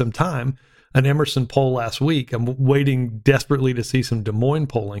quite some time, an Emerson poll last week, I'm waiting desperately to see some Des Moines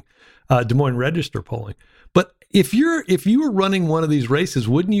Register polling. But if you were running one of these races,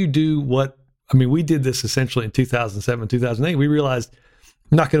 wouldn't you do we did this essentially in 2007, 2008. We realized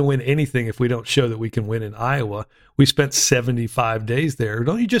I'm not going to win anything if we don't show that we can win in Iowa. We spent 75 days there.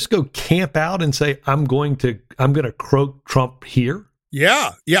 Don't you just go camp out and say, I'm going to croak Trump here?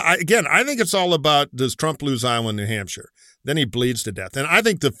 Yeah. I think it's all about, does Trump lose Iowa and New Hampshire? Then he bleeds to death. And I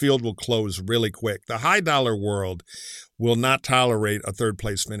think the field will close really quick. The high dollar world will not tolerate a third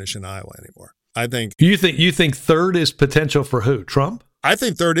place finish in Iowa anymore. I think. You think third is potential for who? Trump? I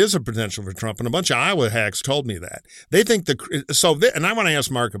think third is a potential for Trump, and a bunch of Iowa hacks told me that. They think and I want to ask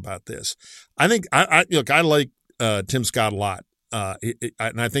Mark about this. I think I like Tim Scott a lot,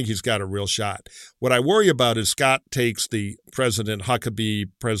 and I think he's got a real shot. What I worry about is Scott takes the President Huckabee,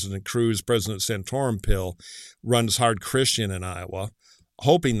 President Cruz, President Santorum pill, runs hard Christian in Iowa,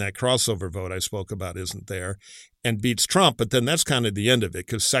 hoping that crossover vote I spoke about isn't there, and beats Trump. But then that's kind of the end of it,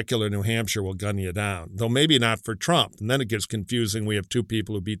 because secular New Hampshire will gun you down, though maybe not for Trump. And then it gets confusing. We have two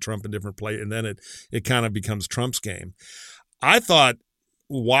people who beat Trump in different places, and then it kind of becomes Trump's game. I thought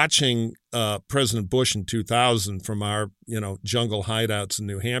watching President Bush in 2000 from our jungle hideouts in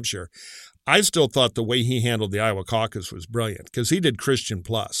New Hampshire, I still thought the way he handled the Iowa caucus was brilliant, because he did Christian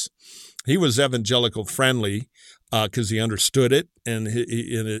plus. He was evangelical friendly because he understood it, and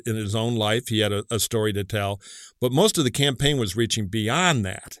in his own life he had a story to tell. But most of the campaign was reaching beyond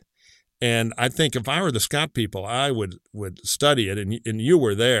that. And I think if I were the Scott people, I would study it, and you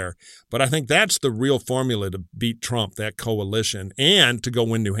were there. But I think that's the real formula to beat Trump, that coalition, and to go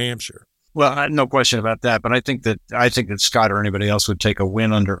win New Hampshire. Well, no question about that. But I think that Scott or anybody else would take a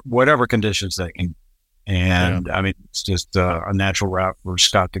win under whatever conditions they can. And yeah. I mean, it's just a natural route for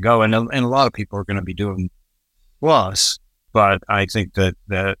Scott to go. And a lot of people are going to be doing plus. But I think that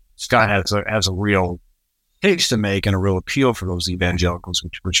Scott has a real case to make and a real appeal for those evangelicals,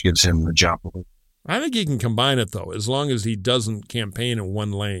 which gives him the job. I think he can combine it, though, as long as he doesn't campaign in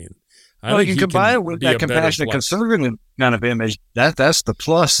one lane. He can combine it with that compassionate conservative kind of image. That's the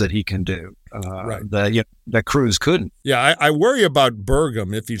plus that he can do. Right. That Cruz couldn't. Yeah, I worry about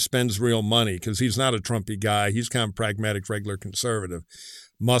Burgum if he spends real money, because he's not a Trumpy guy. He's kind of pragmatic, regular conservative,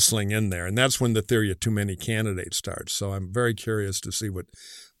 muscling in there. And that's when the theory of too many candidates starts. So I'm very curious to see what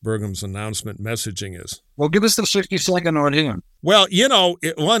Burgum's announcement messaging is. Well, give us the 60-second on him. Well,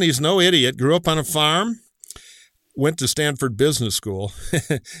 he's no idiot. Grew up on a farm. Went to Stanford Business School,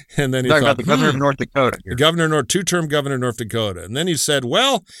 and then he thought, about the governor of North Dakota. The governor, two-term governor of North Dakota. And then he said,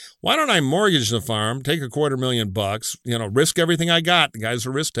 well, why don't I mortgage the farm, take $250,000, risk everything I got. The guy's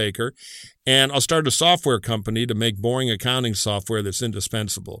a risk taker. And I'll start a software company to make boring accounting software that's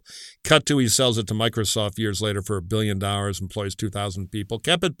indispensable. Cut to, he sells it to Microsoft years later for $1 billion, employs 2,000 people,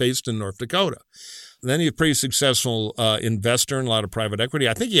 kept it based in North Dakota. Then he's a pretty successful investor in a lot of private equity.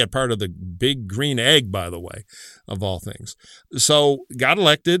 I think he had part of the big green egg, by the way, of all things. So got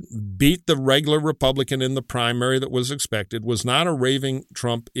elected, beat the regular Republican in the primary that was expected, was not a raving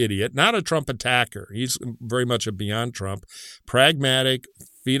Trump idiot, not a Trump attacker. He's very much a beyond Trump, pragmatic,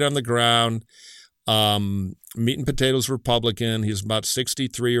 feet on the ground, meat and potatoes Republican. He's about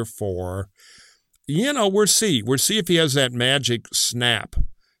 63 or 4. We'll see. We'll see if he has that magic snap.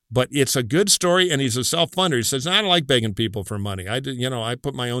 But it's a good story, and he's a self-funder. He says, I don't like begging people for money. I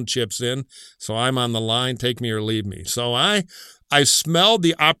put my own chips in, so I'm on the line, take me or leave me. So I smelled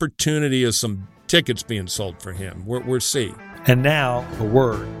the opportunity of some tickets being sold for him. We'll see. And now, a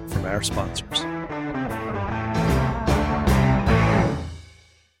word from our sponsors.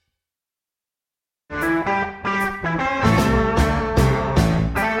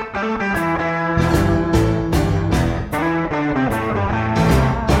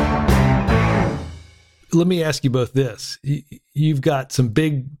 Let me ask you both this. You've got some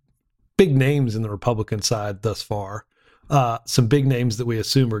big names in the Republican side thus far. some big names that we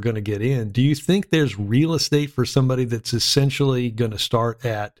assume are going to get in. Do you think there's real estate for somebody that's essentially going to start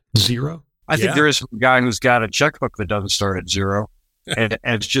at zero? I think there is a guy who's got a checkbook that doesn't start at zero. And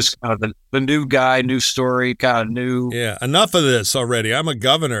it's just kind of the new guy, new story, kind of new. Yeah, enough of this already. I'm a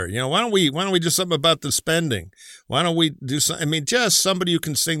governor. Why don't we do something about the spending? Why don't we do something? I mean, just somebody who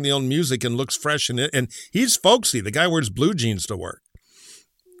can sing the old music and looks fresh in it. And he's folksy. The guy wears blue jeans to work.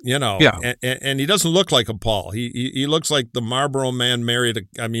 And he doesn't look like a Paul. He looks like the Marlboro man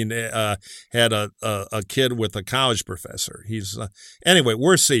had a kid with a college professor. He's anyway.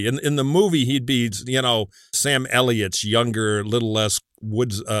 We'll see. In the movie, he'd be Sam Elliott's younger, little less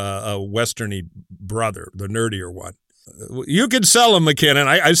westerny brother, the nerdier one. You can sell him, McKinnon.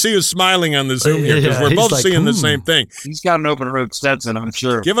 I see you smiling on the Zoom here because we're both seeing the same thing. He's got an open road Stetson, I'm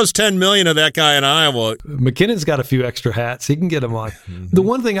sure. Give us $10 million of that guy in Iowa. McKinnon's got a few extra hats. He can get them on. Mm-hmm. The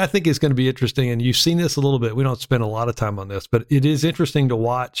one thing I think is going to be interesting, and you've seen this a little bit. We don't spend a lot of time on this, but it is interesting to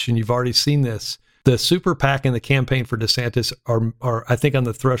watch, and you've already seen this. The super PAC and the campaign for DeSantis are I think, on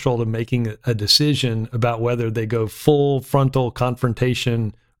the threshold of making a decision about whether they go full frontal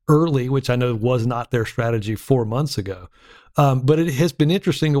confrontation early, which I know was not their strategy 4 months ago. But it has been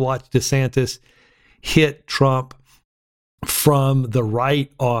interesting to watch DeSantis hit Trump from the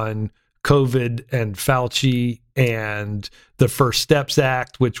right on COVID and Fauci and the First Steps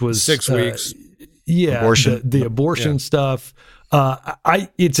Act, which was 6 weeks. Abortion. The abortion stuff.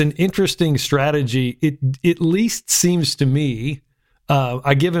 It's an interesting strategy. It at least seems to me,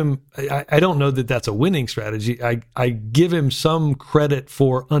 I give him, I don't know that that's a winning strategy. I give him some credit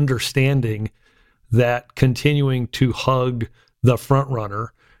for understanding that continuing to hug the front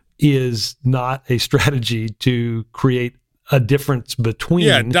runner is not a strategy to create a difference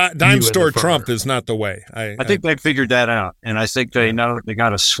between dime store Trump is not the way. I think they figured that out, and I think they know they got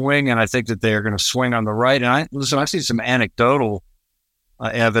to swing, and I think that they are going to swing on the right. And I've seen some anecdotal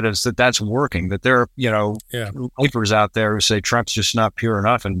evidence that that's working. That there are lifers out there who say Trump's just not pure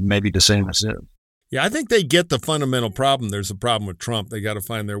enough, and maybe DeSantis is. Yeah, I think they get the fundamental problem. There's a problem with Trump. They got to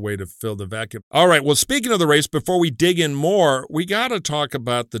find their way to fill the vacuum. All right. Well, speaking of the race, before we dig in more, we got to talk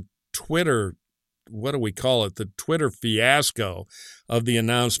about the Twitter. What do we call it? The Twitter fiasco of the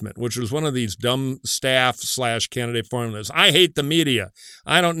announcement, which was one of these dumb staff/candidate formulas. I hate the media.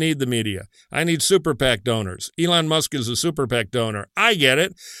 I don't need the media. I need super PAC donors. Elon Musk is a super PAC donor. I get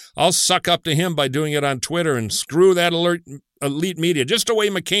it. I'll suck up to him by doing it on Twitter and screw that elite media, just the way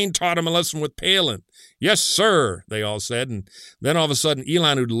McCain taught him a lesson with Palin. Yes, sir, they all said. And then all of a sudden,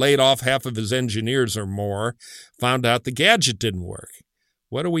 Elon, who'd laid off half of his engineers or more, found out the gadget didn't work.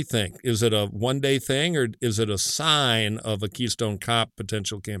 What do we think? Is it a one-day thing, or is it a sign of a Keystone Cop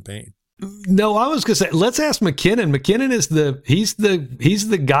potential campaign? No, I was going to say, let's ask McKinnon. McKinnon is he's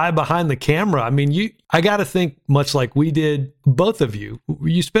the guy behind the camera. I mean, I got to think, much like we did, both of you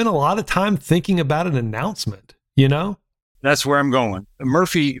spent a lot of time thinking about an announcement, That's where I'm going.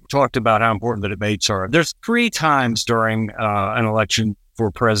 Murphy talked about how important the debates are. There's 3 times during an election for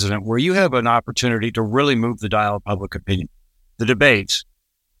president where you have an opportunity to really move the dial of public opinion. The debates,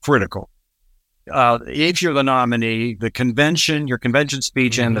 critical. If you're the nominee, the convention, your convention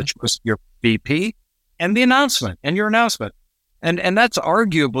speech, and your VP, and the announcement, and your announcement. And that's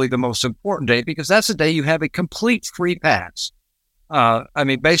arguably the most important day, because that's the day you have a complete free pass.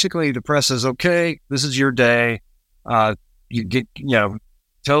 Basically, the press says, okay, this is your day. You get,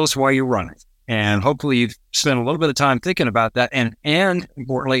 tell us why you're running. And hopefully you've spent a little bit of time thinking about that. And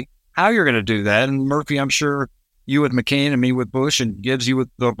importantly, how you're going to do that. And Murphy, I'm sure you with McCain and me with Bush and Gibbs, you with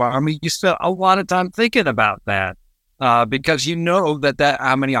Obama, you spent a lot of time thinking about that because you know that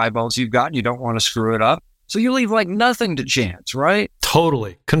how many eyeballs you've got and you don't want to screw it up. So you leave like nothing to chance, right?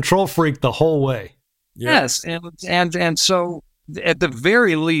 Totally. Control freak the whole way. Yes. And so at the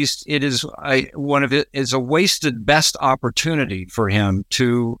very least, it is a wasted best opportunity for him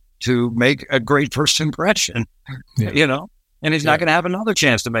to make a great first impression, and he's not going to have another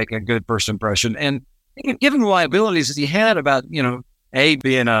chance to make a good first impression. And given the liabilities that he had about,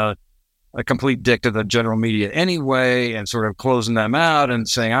 being a complete dick to the general media anyway, and sort of closing them out and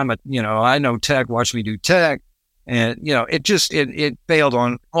saying, I know tech, watch me do tech. And, it failed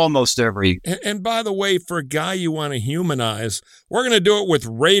on almost every. And by the way, for a guy you want to humanize, we're going to do it with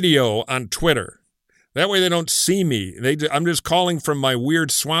radio on Twitter. That way they don't see me. I'm just calling from my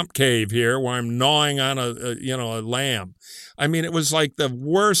weird swamp cave here where I'm gnawing on a lamb. I mean, it was like the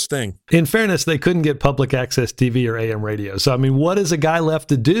worst thing. In fairness, they couldn't get public access TV or AM radio. So, I mean, what is a guy left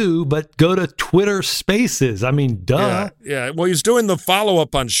to do but go to Twitter Spaces? I mean, duh. Yeah. Well, he's doing the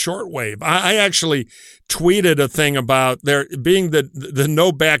follow-up on shortwave. I actually tweeted a thing about there being the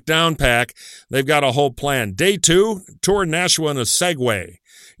No Back Down pack. They've got a whole plan. Day 2, tour Nashua in a Segway.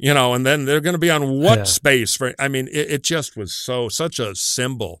 And then they're going to be on what space for? I mean, it just was such a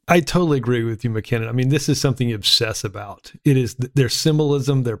symbol. I totally agree with you, McKinnon. I mean, this is something you obsess about. It is their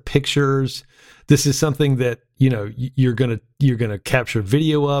symbolism, their pictures. This is something that you're gonna capture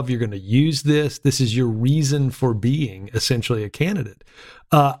video of. You're gonna use this. This is your reason for being essentially a candidate.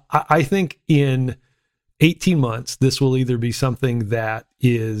 I think in 18 months, this will either be something that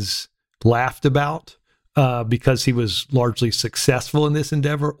is laughed about, because he was largely successful in this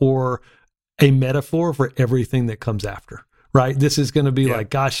endeavor, or a metaphor for everything that comes after, right? This is going to be like,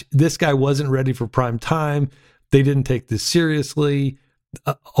 gosh, this guy wasn't ready for prime time. They didn't take this seriously.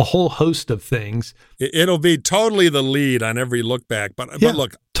 A whole host of things. It'll be totally the lead on every look back. But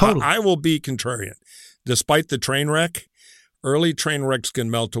look, totally. I will be contrarian. Despite the train wreck, early train wrecks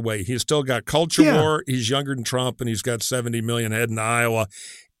can melt away. He's still got culture war. He's younger than Trump, and he's got 70 million heading to Iowa.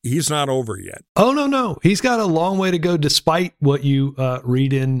 He's not over yet. Oh, no. He's got a long way to go, despite what you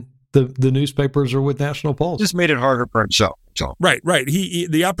read in the newspapers or with national polls. Just made it harder for himself. So. Right.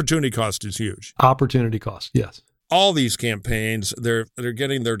 The opportunity cost is huge. Opportunity cost, yes. All these campaigns, they're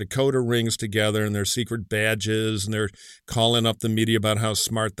getting their Dakota rings together and their secret badges, and they're calling up the media about how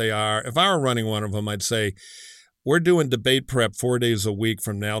smart they are. If I were running one of them, I'd say, we're doing debate prep 4 days a week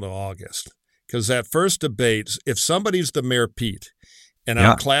from now to August. Because that first debate, if somebody's the Mayor Pete, and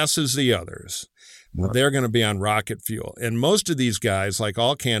outclasses the others, they're going to be on rocket fuel. And most of these guys, like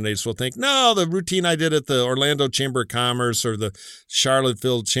all candidates, will think, no, the routine I did at the Orlando Chamber of Commerce or the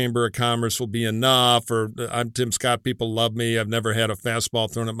Charlottesville Chamber of Commerce will be enough, or I'm Tim Scott, people love me, I've never had a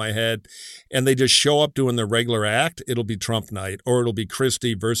fastball thrown at my head. And they just show up doing their regular act. It'll be Trump night, or it'll be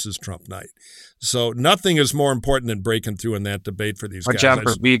Christie versus Trump night. So nothing is more important than breaking through in that debate for these guys.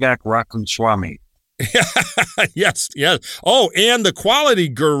 Vivek Ramaswamy. Yes. Oh, and the quality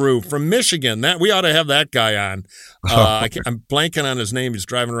guru from Michigan. That we ought to have that guy on. I'm blanking on his name. He's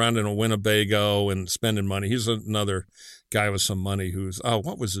driving around in a Winnebago and spending money. He's another guy with some money who's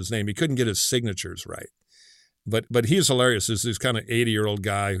what was his name? He couldn't get his signatures right. But he's hilarious. This kind of 80-year-old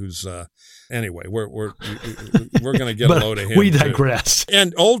guy who's anyway. We're going to get a load of him. We digress. Too.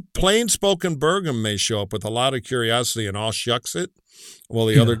 And old plain-spoken Burgum may show up with a lot of curiosity and all shucks it. Well,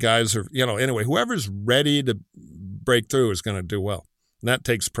 the other guys are, anyway, whoever's ready to break through is going to do well. And that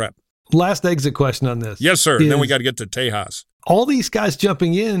takes prep. Last exit question on this. Yes, sir. And then we got to get to Tejas. All these guys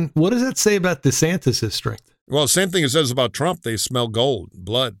jumping in, what does that say about DeSantis' strength? Well, same thing it says about Trump. They smell gold,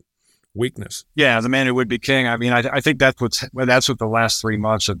 blood, weakness. Yeah, the man who would be king. I mean, I think that's what the last 3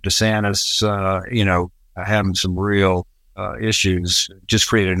 months of DeSantis, having some real issues just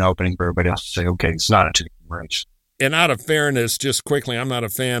created an opening for everybody else to say, okay, it's not a two race. And out of fairness, just quickly, I'm not a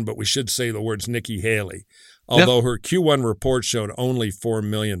fan, but we should say the words Nikki Haley. Although her Q1 report showed only $4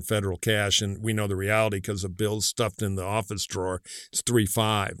 million federal cash, and we know the reality because of bills stuffed in the office drawer, it's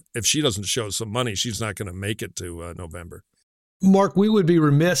 3.5. If she doesn't show some money, she's not going to make it to November. Mark, we would be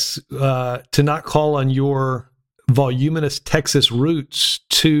remiss to not call on your voluminous Texas roots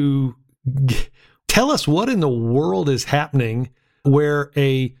to tell us what in the world is happening where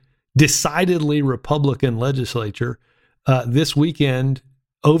a decidedly Republican legislature this weekend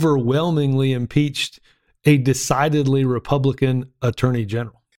overwhelmingly impeached a decidedly Republican attorney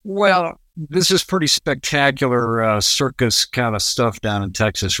general. Well, this is pretty spectacular circus kind of stuff down in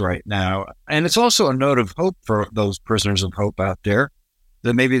Texas right now. And it's also a note of hope for those prisoners of hope out there,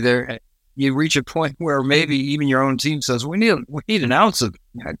 that maybe you reach a point where maybe even your own team says, we need an ounce of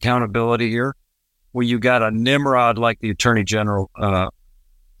accountability here, where you got a Nimrod like the attorney general,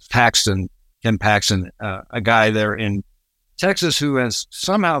 Ken Paxton, a guy there in Texas who has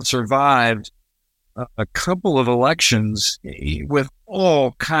somehow survived a couple of elections with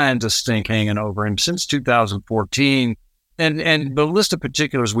all kinds of stink hanging over him since 2014. And the list of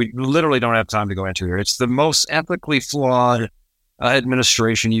particulars we literally don't have time to go into here. It's the most ethically flawed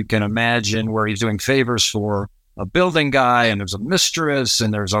administration you can imagine, where he's doing favors for a building guy, and there's a mistress,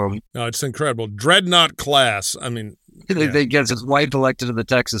 and there's a... No, it's incredible. Dreadnought class. I mean... They get his wife elected to the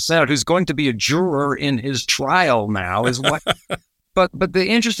Texas Senate, who's going to be a juror in his trial now. His wife. But the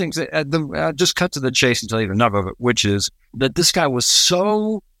interesting thing, I'll just cut to the chase and tell you the nub of it, which is that this guy was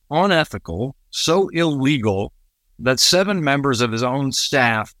so unethical, so illegal, that 7 members of his own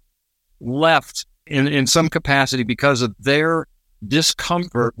staff left in some capacity because of their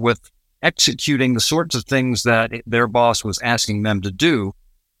discomfort with executing the sorts of things that their boss was asking them to do.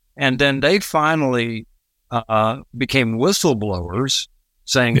 And then they finally became whistleblowers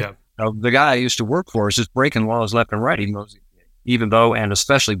saying, the guy I used to work for is just breaking laws left and right, even though, and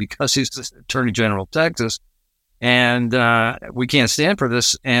especially because he's the Attorney General of Texas. And we can't stand for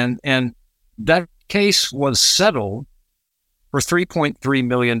this. And that case was settled for $3.3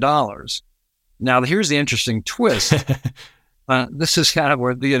 million. Now, here's the interesting twist. This is kind of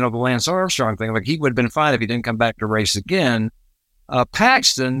where the Lance Armstrong thing, like he would have been fine if he didn't come back to race again.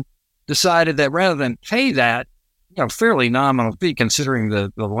 Paxton decided that rather than pay that fairly nominal fee, considering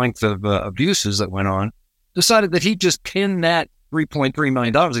the length of abuses that went on, decided that he'd just pin that $3.3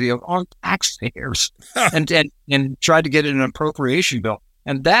 million on taxpayers and tried to get it in an appropriation bill.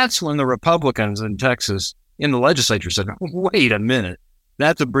 And that's when the Republicans in Texas in the legislature said, wait a minute,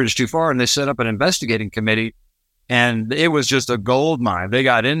 that's a bridge too far. And they set up an investigating committee, and it was just a gold mine. They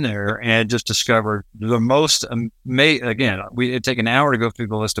got in there and just discovered the most again, it'd take an hour to go through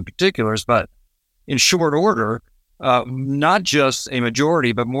the list of particulars, but in short order, not just a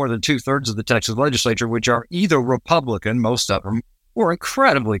majority, but more than 2/3 of the Texas legislature, which are either Republican, most of them, or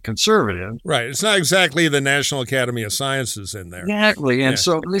incredibly conservative. Right. It's not exactly the National Academy of Sciences in there. Exactly. And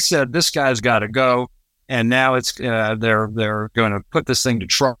so they said, this guy's got to go. And now it's they're going to put this thing to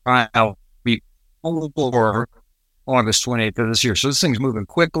trial before August 28th of this year. So this thing's moving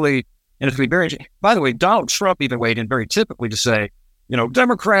quickly. And it's going to be very, by the way, Donald Trump even weighed in very typically to say,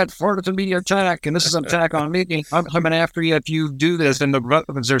 Democrat farted the media attack, and this is an attack on me. I'm coming after you if you do this. And the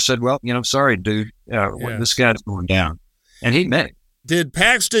Republicans there said, well, sorry, dude, this guy's going down. And he meant it. Did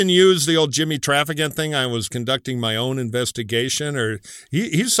Paxton use the old Jimmy Trafficant thing? I was conducting my own investigation, or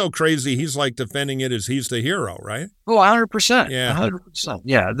he's so crazy. He's like defending it as he's the hero, right? Oh, 100%. Yeah. 100%.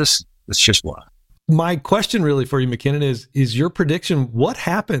 Yeah. This just why. My question really for you, McKinnon, is your prediction, what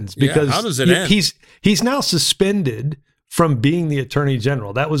happens? Because how does it end? He's now suspended from being the Attorney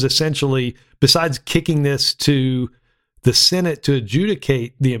General. That was essentially, besides kicking this to the Senate to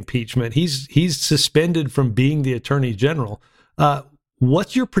adjudicate the impeachment, he's suspended from being the Attorney General.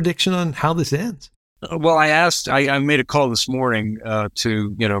 What's your prediction on how this ends? Well, I made a call this morning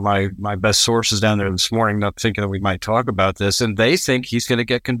to, my best sources down there this morning, not thinking that we might talk about this, and they think he's going to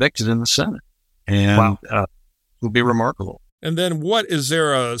get convicted in the Senate. And it'll be remarkable. And then what, is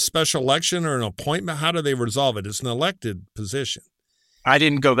there a special election or an appointment? How do they resolve it? It's an elected position. I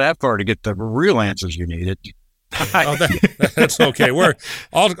didn't go that far to get the real answers you needed. That's okay.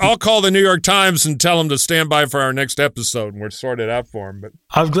 I'll call the New York Times and tell them to stand by for our next episode, and we're sorted out for them. But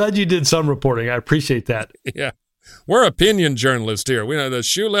I'm glad you did some reporting. I appreciate that. Yeah, we're opinion journalists here. We know the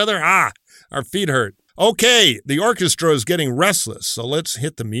shoe leather. Our feet hurt. Okay, the orchestra is getting restless, so let's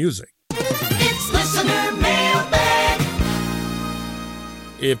hit the music. It's listener mailbag.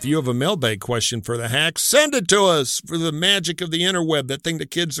 If you have a mailbag question for the hacks, send it to us for the magic of the interweb, that thing the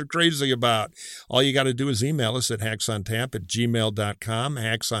kids are crazy about. All you got to do is email us at hacksontap@gmail.com,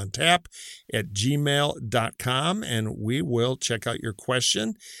 hacksontap@gmail.com, and we will check out your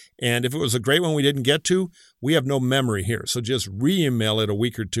question. And if it was a great one we didn't get to, we have no memory here. So just re-email it a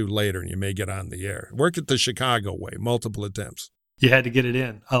week or two later, and you may get on the air. Work it the Chicago way, multiple attempts. You had to get it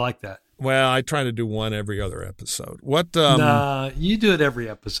in. I like that. Well, I try to do one every other episode. Nah, you do it every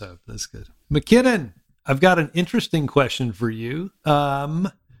episode. That's good. McKinnon, I've got an interesting question for you.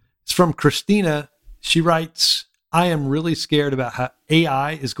 It's from Christina. She writes, I am really scared about how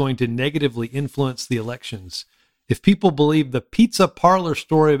AI is going to negatively influence the elections. If people believe the pizza parlor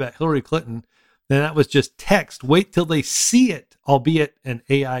story about Hillary Clinton, then that was just text. Wait till they see it, albeit an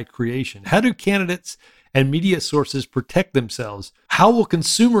AI creation. How do candidates and media sources protect themselves? How will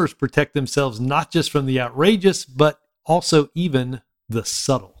consumers protect themselves, not just from the outrageous, but also even the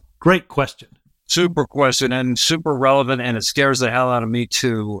subtle? Great question. Super question and super relevant, and it scares the hell out of me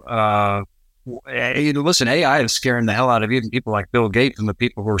too. Listen, AI is scaring the hell out of even people like Bill Gates and the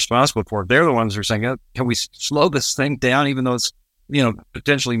people who are responsible for it. They're the ones who are saying, oh, can we slow this thing down, even though it's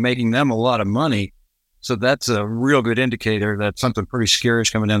potentially making them a lot of money? So that's a real good indicator that something pretty scary is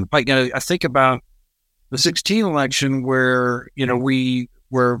coming down the pike. I think about the 2016 election where,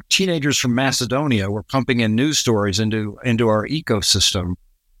 where teenagers from Macedonia were pumping in news stories into our ecosystem,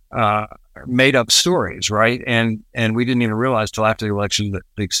 made up stories, right? And we didn't even realize till after the election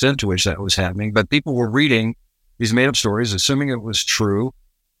the extent to which that was happening. But people were reading these made up stories, assuming it was true.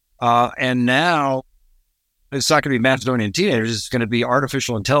 And now it's not going to be Macedonian teenagers. It's going to be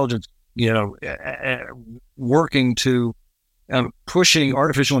artificial intelligence, working to pushing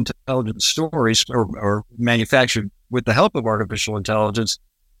artificial intelligence stories or manufactured with the help of artificial intelligence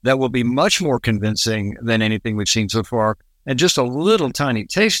that will be much more convincing than anything we've seen so far. And just a little tiny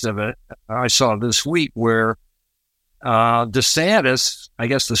taste of it I saw this week where DeSantis, I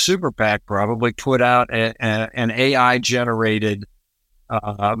guess the super PAC probably, put out an AI-generated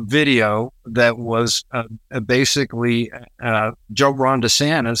video that was basically Ron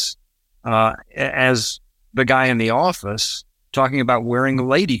DeSantis as the guy in the office talking about wearing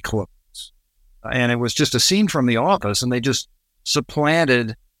lady clothes. And it was just a scene from The Office, and they just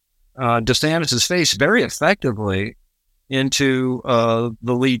supplanted DeSantis' face very effectively into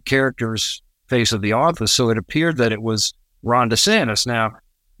the lead character's face of The Office. So it appeared that it was Ron DeSantis. Now,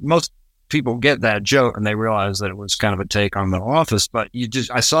 most people get that joke and they realize that it was kind of a take on The Office, but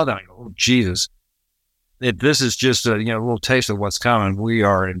I saw that, and I go, oh, Jesus. If this is just a little taste of what's coming, we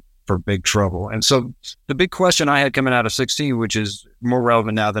are in for big trouble. And so the big question I had coming out of 16, which is more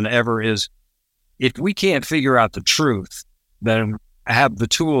relevant now than ever, is if we can't figure out the truth, then have the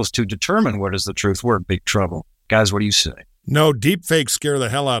tools to determine what is the truth, we're in big trouble. Guys, what do you say? No, deep fakes scare the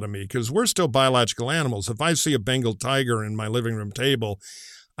hell out of me because we're still biological animals. If I see a Bengal tiger in my living room table,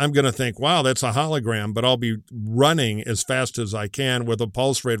 I'm going to think, wow, that's a hologram, but I'll be running as fast as I can with a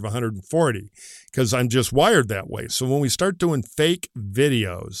pulse rate of 140 because I'm just wired that way. So when we start doing fake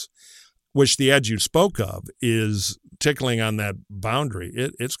videos, which the ad you spoke of is tickling on that boundary,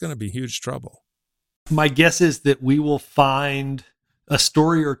 it's going to be huge trouble. My guess is that we will find a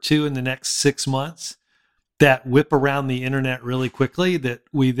story or two in the next 6 months that whip around the internet really quickly that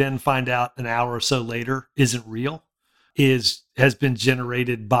we then find out an hour or so later isn't real, has been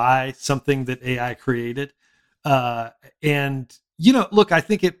generated by something that AI created. And, look, I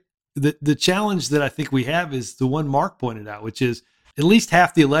think the challenge that I think we have is the one Mark pointed out, which is at least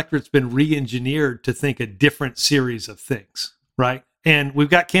half the electorate's been re-engineered to think a different series of things, right? And we've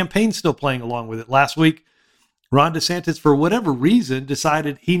got campaigns still playing along with it. Last week, Ron DeSantis, for whatever reason,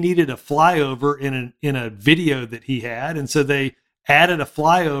 decided he needed a flyover in a video that he had. And so they added a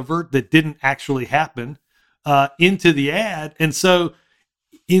flyover that didn't actually happen into the ad. And so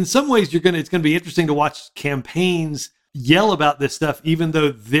in some ways, it's going to be interesting to watch campaigns yell about this stuff, even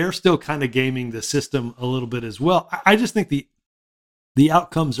though they're still kind of gaming the system a little bit as well. I just think the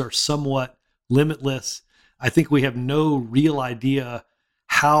outcomes are somewhat limitless. I think we have no real idea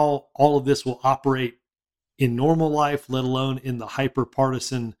how all of this will operate in normal life, let alone in the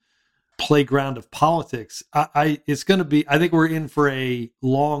hyper-partisan playground of politics. I think we're in for a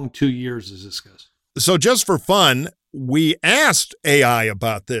long 2 years as this goes. So just for fun, we asked AI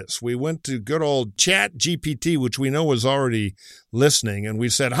about this. We went to good old ChatGPT, which we know was already listening, and we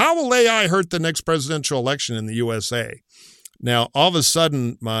said, how will AI hurt the next presidential election in the USA? Now, all of a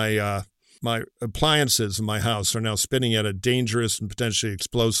sudden, my appliances in my house are now spinning at a dangerous and potentially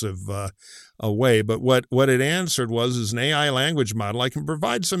explosive way. But what it answered was an AI language model. I can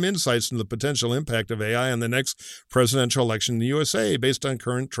provide some insights into the potential impact of AI on the next presidential election in the USA based on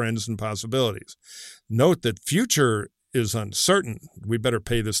current trends and possibilities. Note that future is uncertain. We better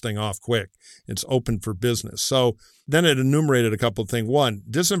pay this thing off quick. It's open for business. So then it enumerated a couple of things. One,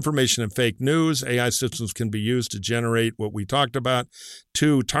 disinformation and fake news. AI systems can be used to generate what we talked about.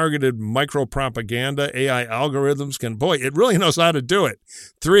 Two, targeted micro-propaganda. AI algorithms can, it really knows how to do it.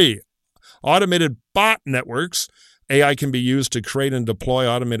 Three, automated bot networks. AI can be used to create and deploy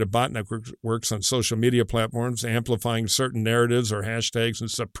automated bot networks on social media platforms, amplifying certain narratives or hashtags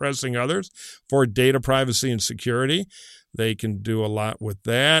and suppressing others for data privacy and security. They can do a lot with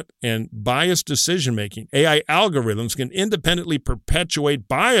that. And biased decision-making. AI algorithms can independently perpetuate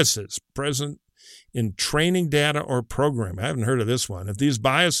biases present in training data or program. I haven't heard of this one. If these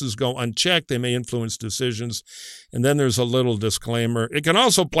biases go unchecked, they may influence decisions. And then there's a little disclaimer. It can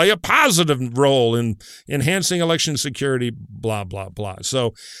also play a positive role in enhancing election security, blah, blah, blah.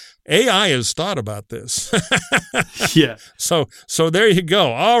 So AI has thought about this. Yeah. So there you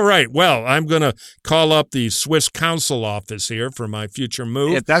go. All right. Well, I'm going to call up the Swiss Council office here for my future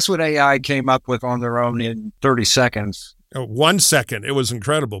move. If that's what AI came up with on their own in 30 seconds. 1 second. It was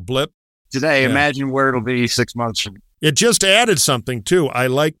incredible. Blip. Today, imagine where it'll be 6 months from now. It just added something, too. I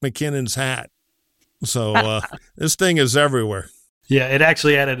like McKinnon's hat. So this thing is everywhere. Yeah, it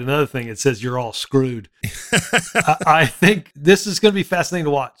actually added another thing. It says you're all screwed. I think this is going to be fascinating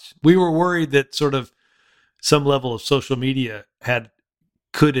to watch. We were worried that sort of some level of social media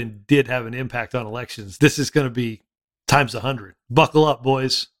could and did have an impact on elections. This is going to be times 100. Buckle up,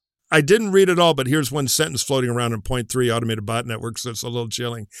 boys. I didn't read it all, but here's one sentence floating around in point 3, automated bot networks. That's a little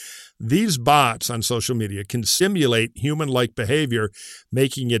chilling. These bots on social media can simulate human-like behavior,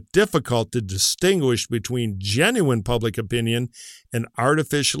 making it difficult to distinguish between genuine public opinion and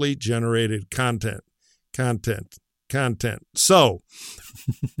artificially generated content. content. So,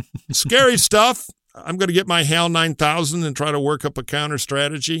 scary stuff. I'm going to get my HAL 9000 and try to work up a counter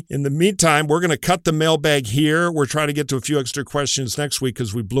strategy. In the meantime, we're going to cut the mailbag here. We're trying to get to a few extra questions next week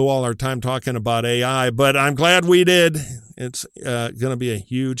because we blew all our time talking about AI, but I'm glad we did. It's going to be a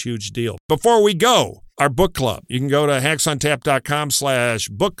huge, huge deal. Before we go, our book club. You can go to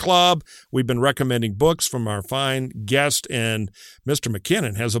hacksontap.com/book club. We've been recommending books from our fine guest, and Mr.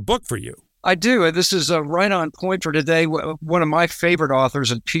 McKinnon has a book for you. I do. This is right on point for today. One of my favorite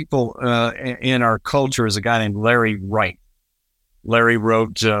authors and people in our culture is a guy named Larry Wright. Larry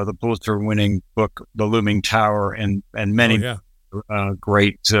wrote the Pulitzer-winning book, The Looming Tower, and many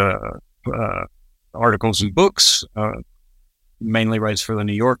great articles and books. Mainly writes for The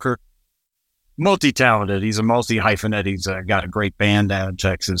New Yorker. Multi-talented. He's a multi-hyphenate. He's got a great band out of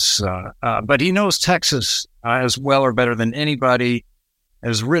Texas. But he knows Texas as well or better than anybody.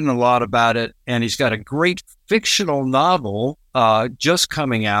 Has written a lot about it, and he's got a great fictional novel just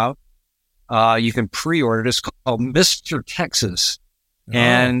coming out. You can pre-order it. It's called Mr. Texas. Oh.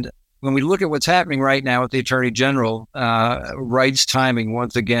 And when we look at what's happening right now with the Attorney General, Wright's timing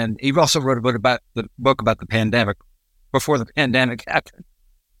once again. He also wrote a book about the pandemic before the pandemic happened.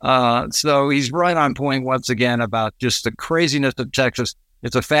 So he's right on point once again about just the craziness of Texas.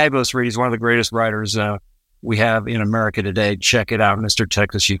 It's a fabulous read. He's one of the greatest writers we have in America today. Check it out, Mr.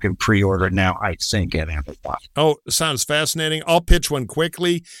 Texas. You can pre-order it now, I think, at Amazon. Oh, sounds fascinating. I'll pitch one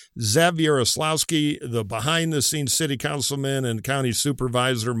quickly. Zev Yaroslawski, the behind-the-scenes city councilman and county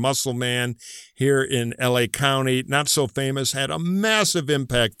supervisor, muscle man here in L.A. County, not so famous, had a massive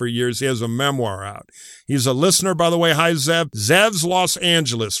impact for years. He has a memoir out. He's a listener, by the way. Hi, Zev. Zev's Los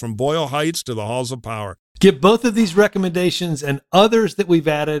Angeles, from Boyle Heights to the Halls of Power. Get both of these recommendations and others that we've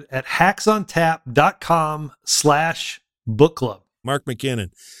added at hacksontap.com/book club. Mark McKinnon,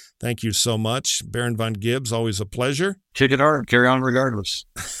 thank you so much. Baron Von Gibbs, always a pleasure. Kick it hard. Carry on regardless.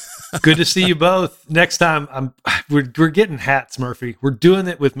 Good to see you both. Next time, we're getting hats, Murphy. We're doing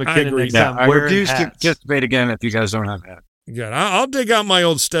it with McKinnon next time. I refuse to participate again if you guys don't have hats. Good. I'll dig out my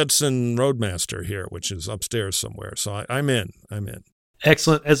old Stetson Roadmaster here, which is upstairs somewhere. So I'm in.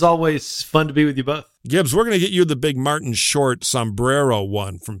 Excellent. As always, fun to be with you both. Gibbs, we're going to get you the big Martin Short sombrero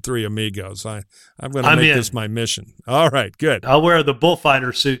one from Three Amigos. I'm going to make this my mission. All right, good. I'll wear the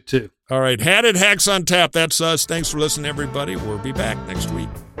bullfighter suit, too. All right, Hacks on Tap. That's us. Thanks for listening, everybody. We'll be back next week.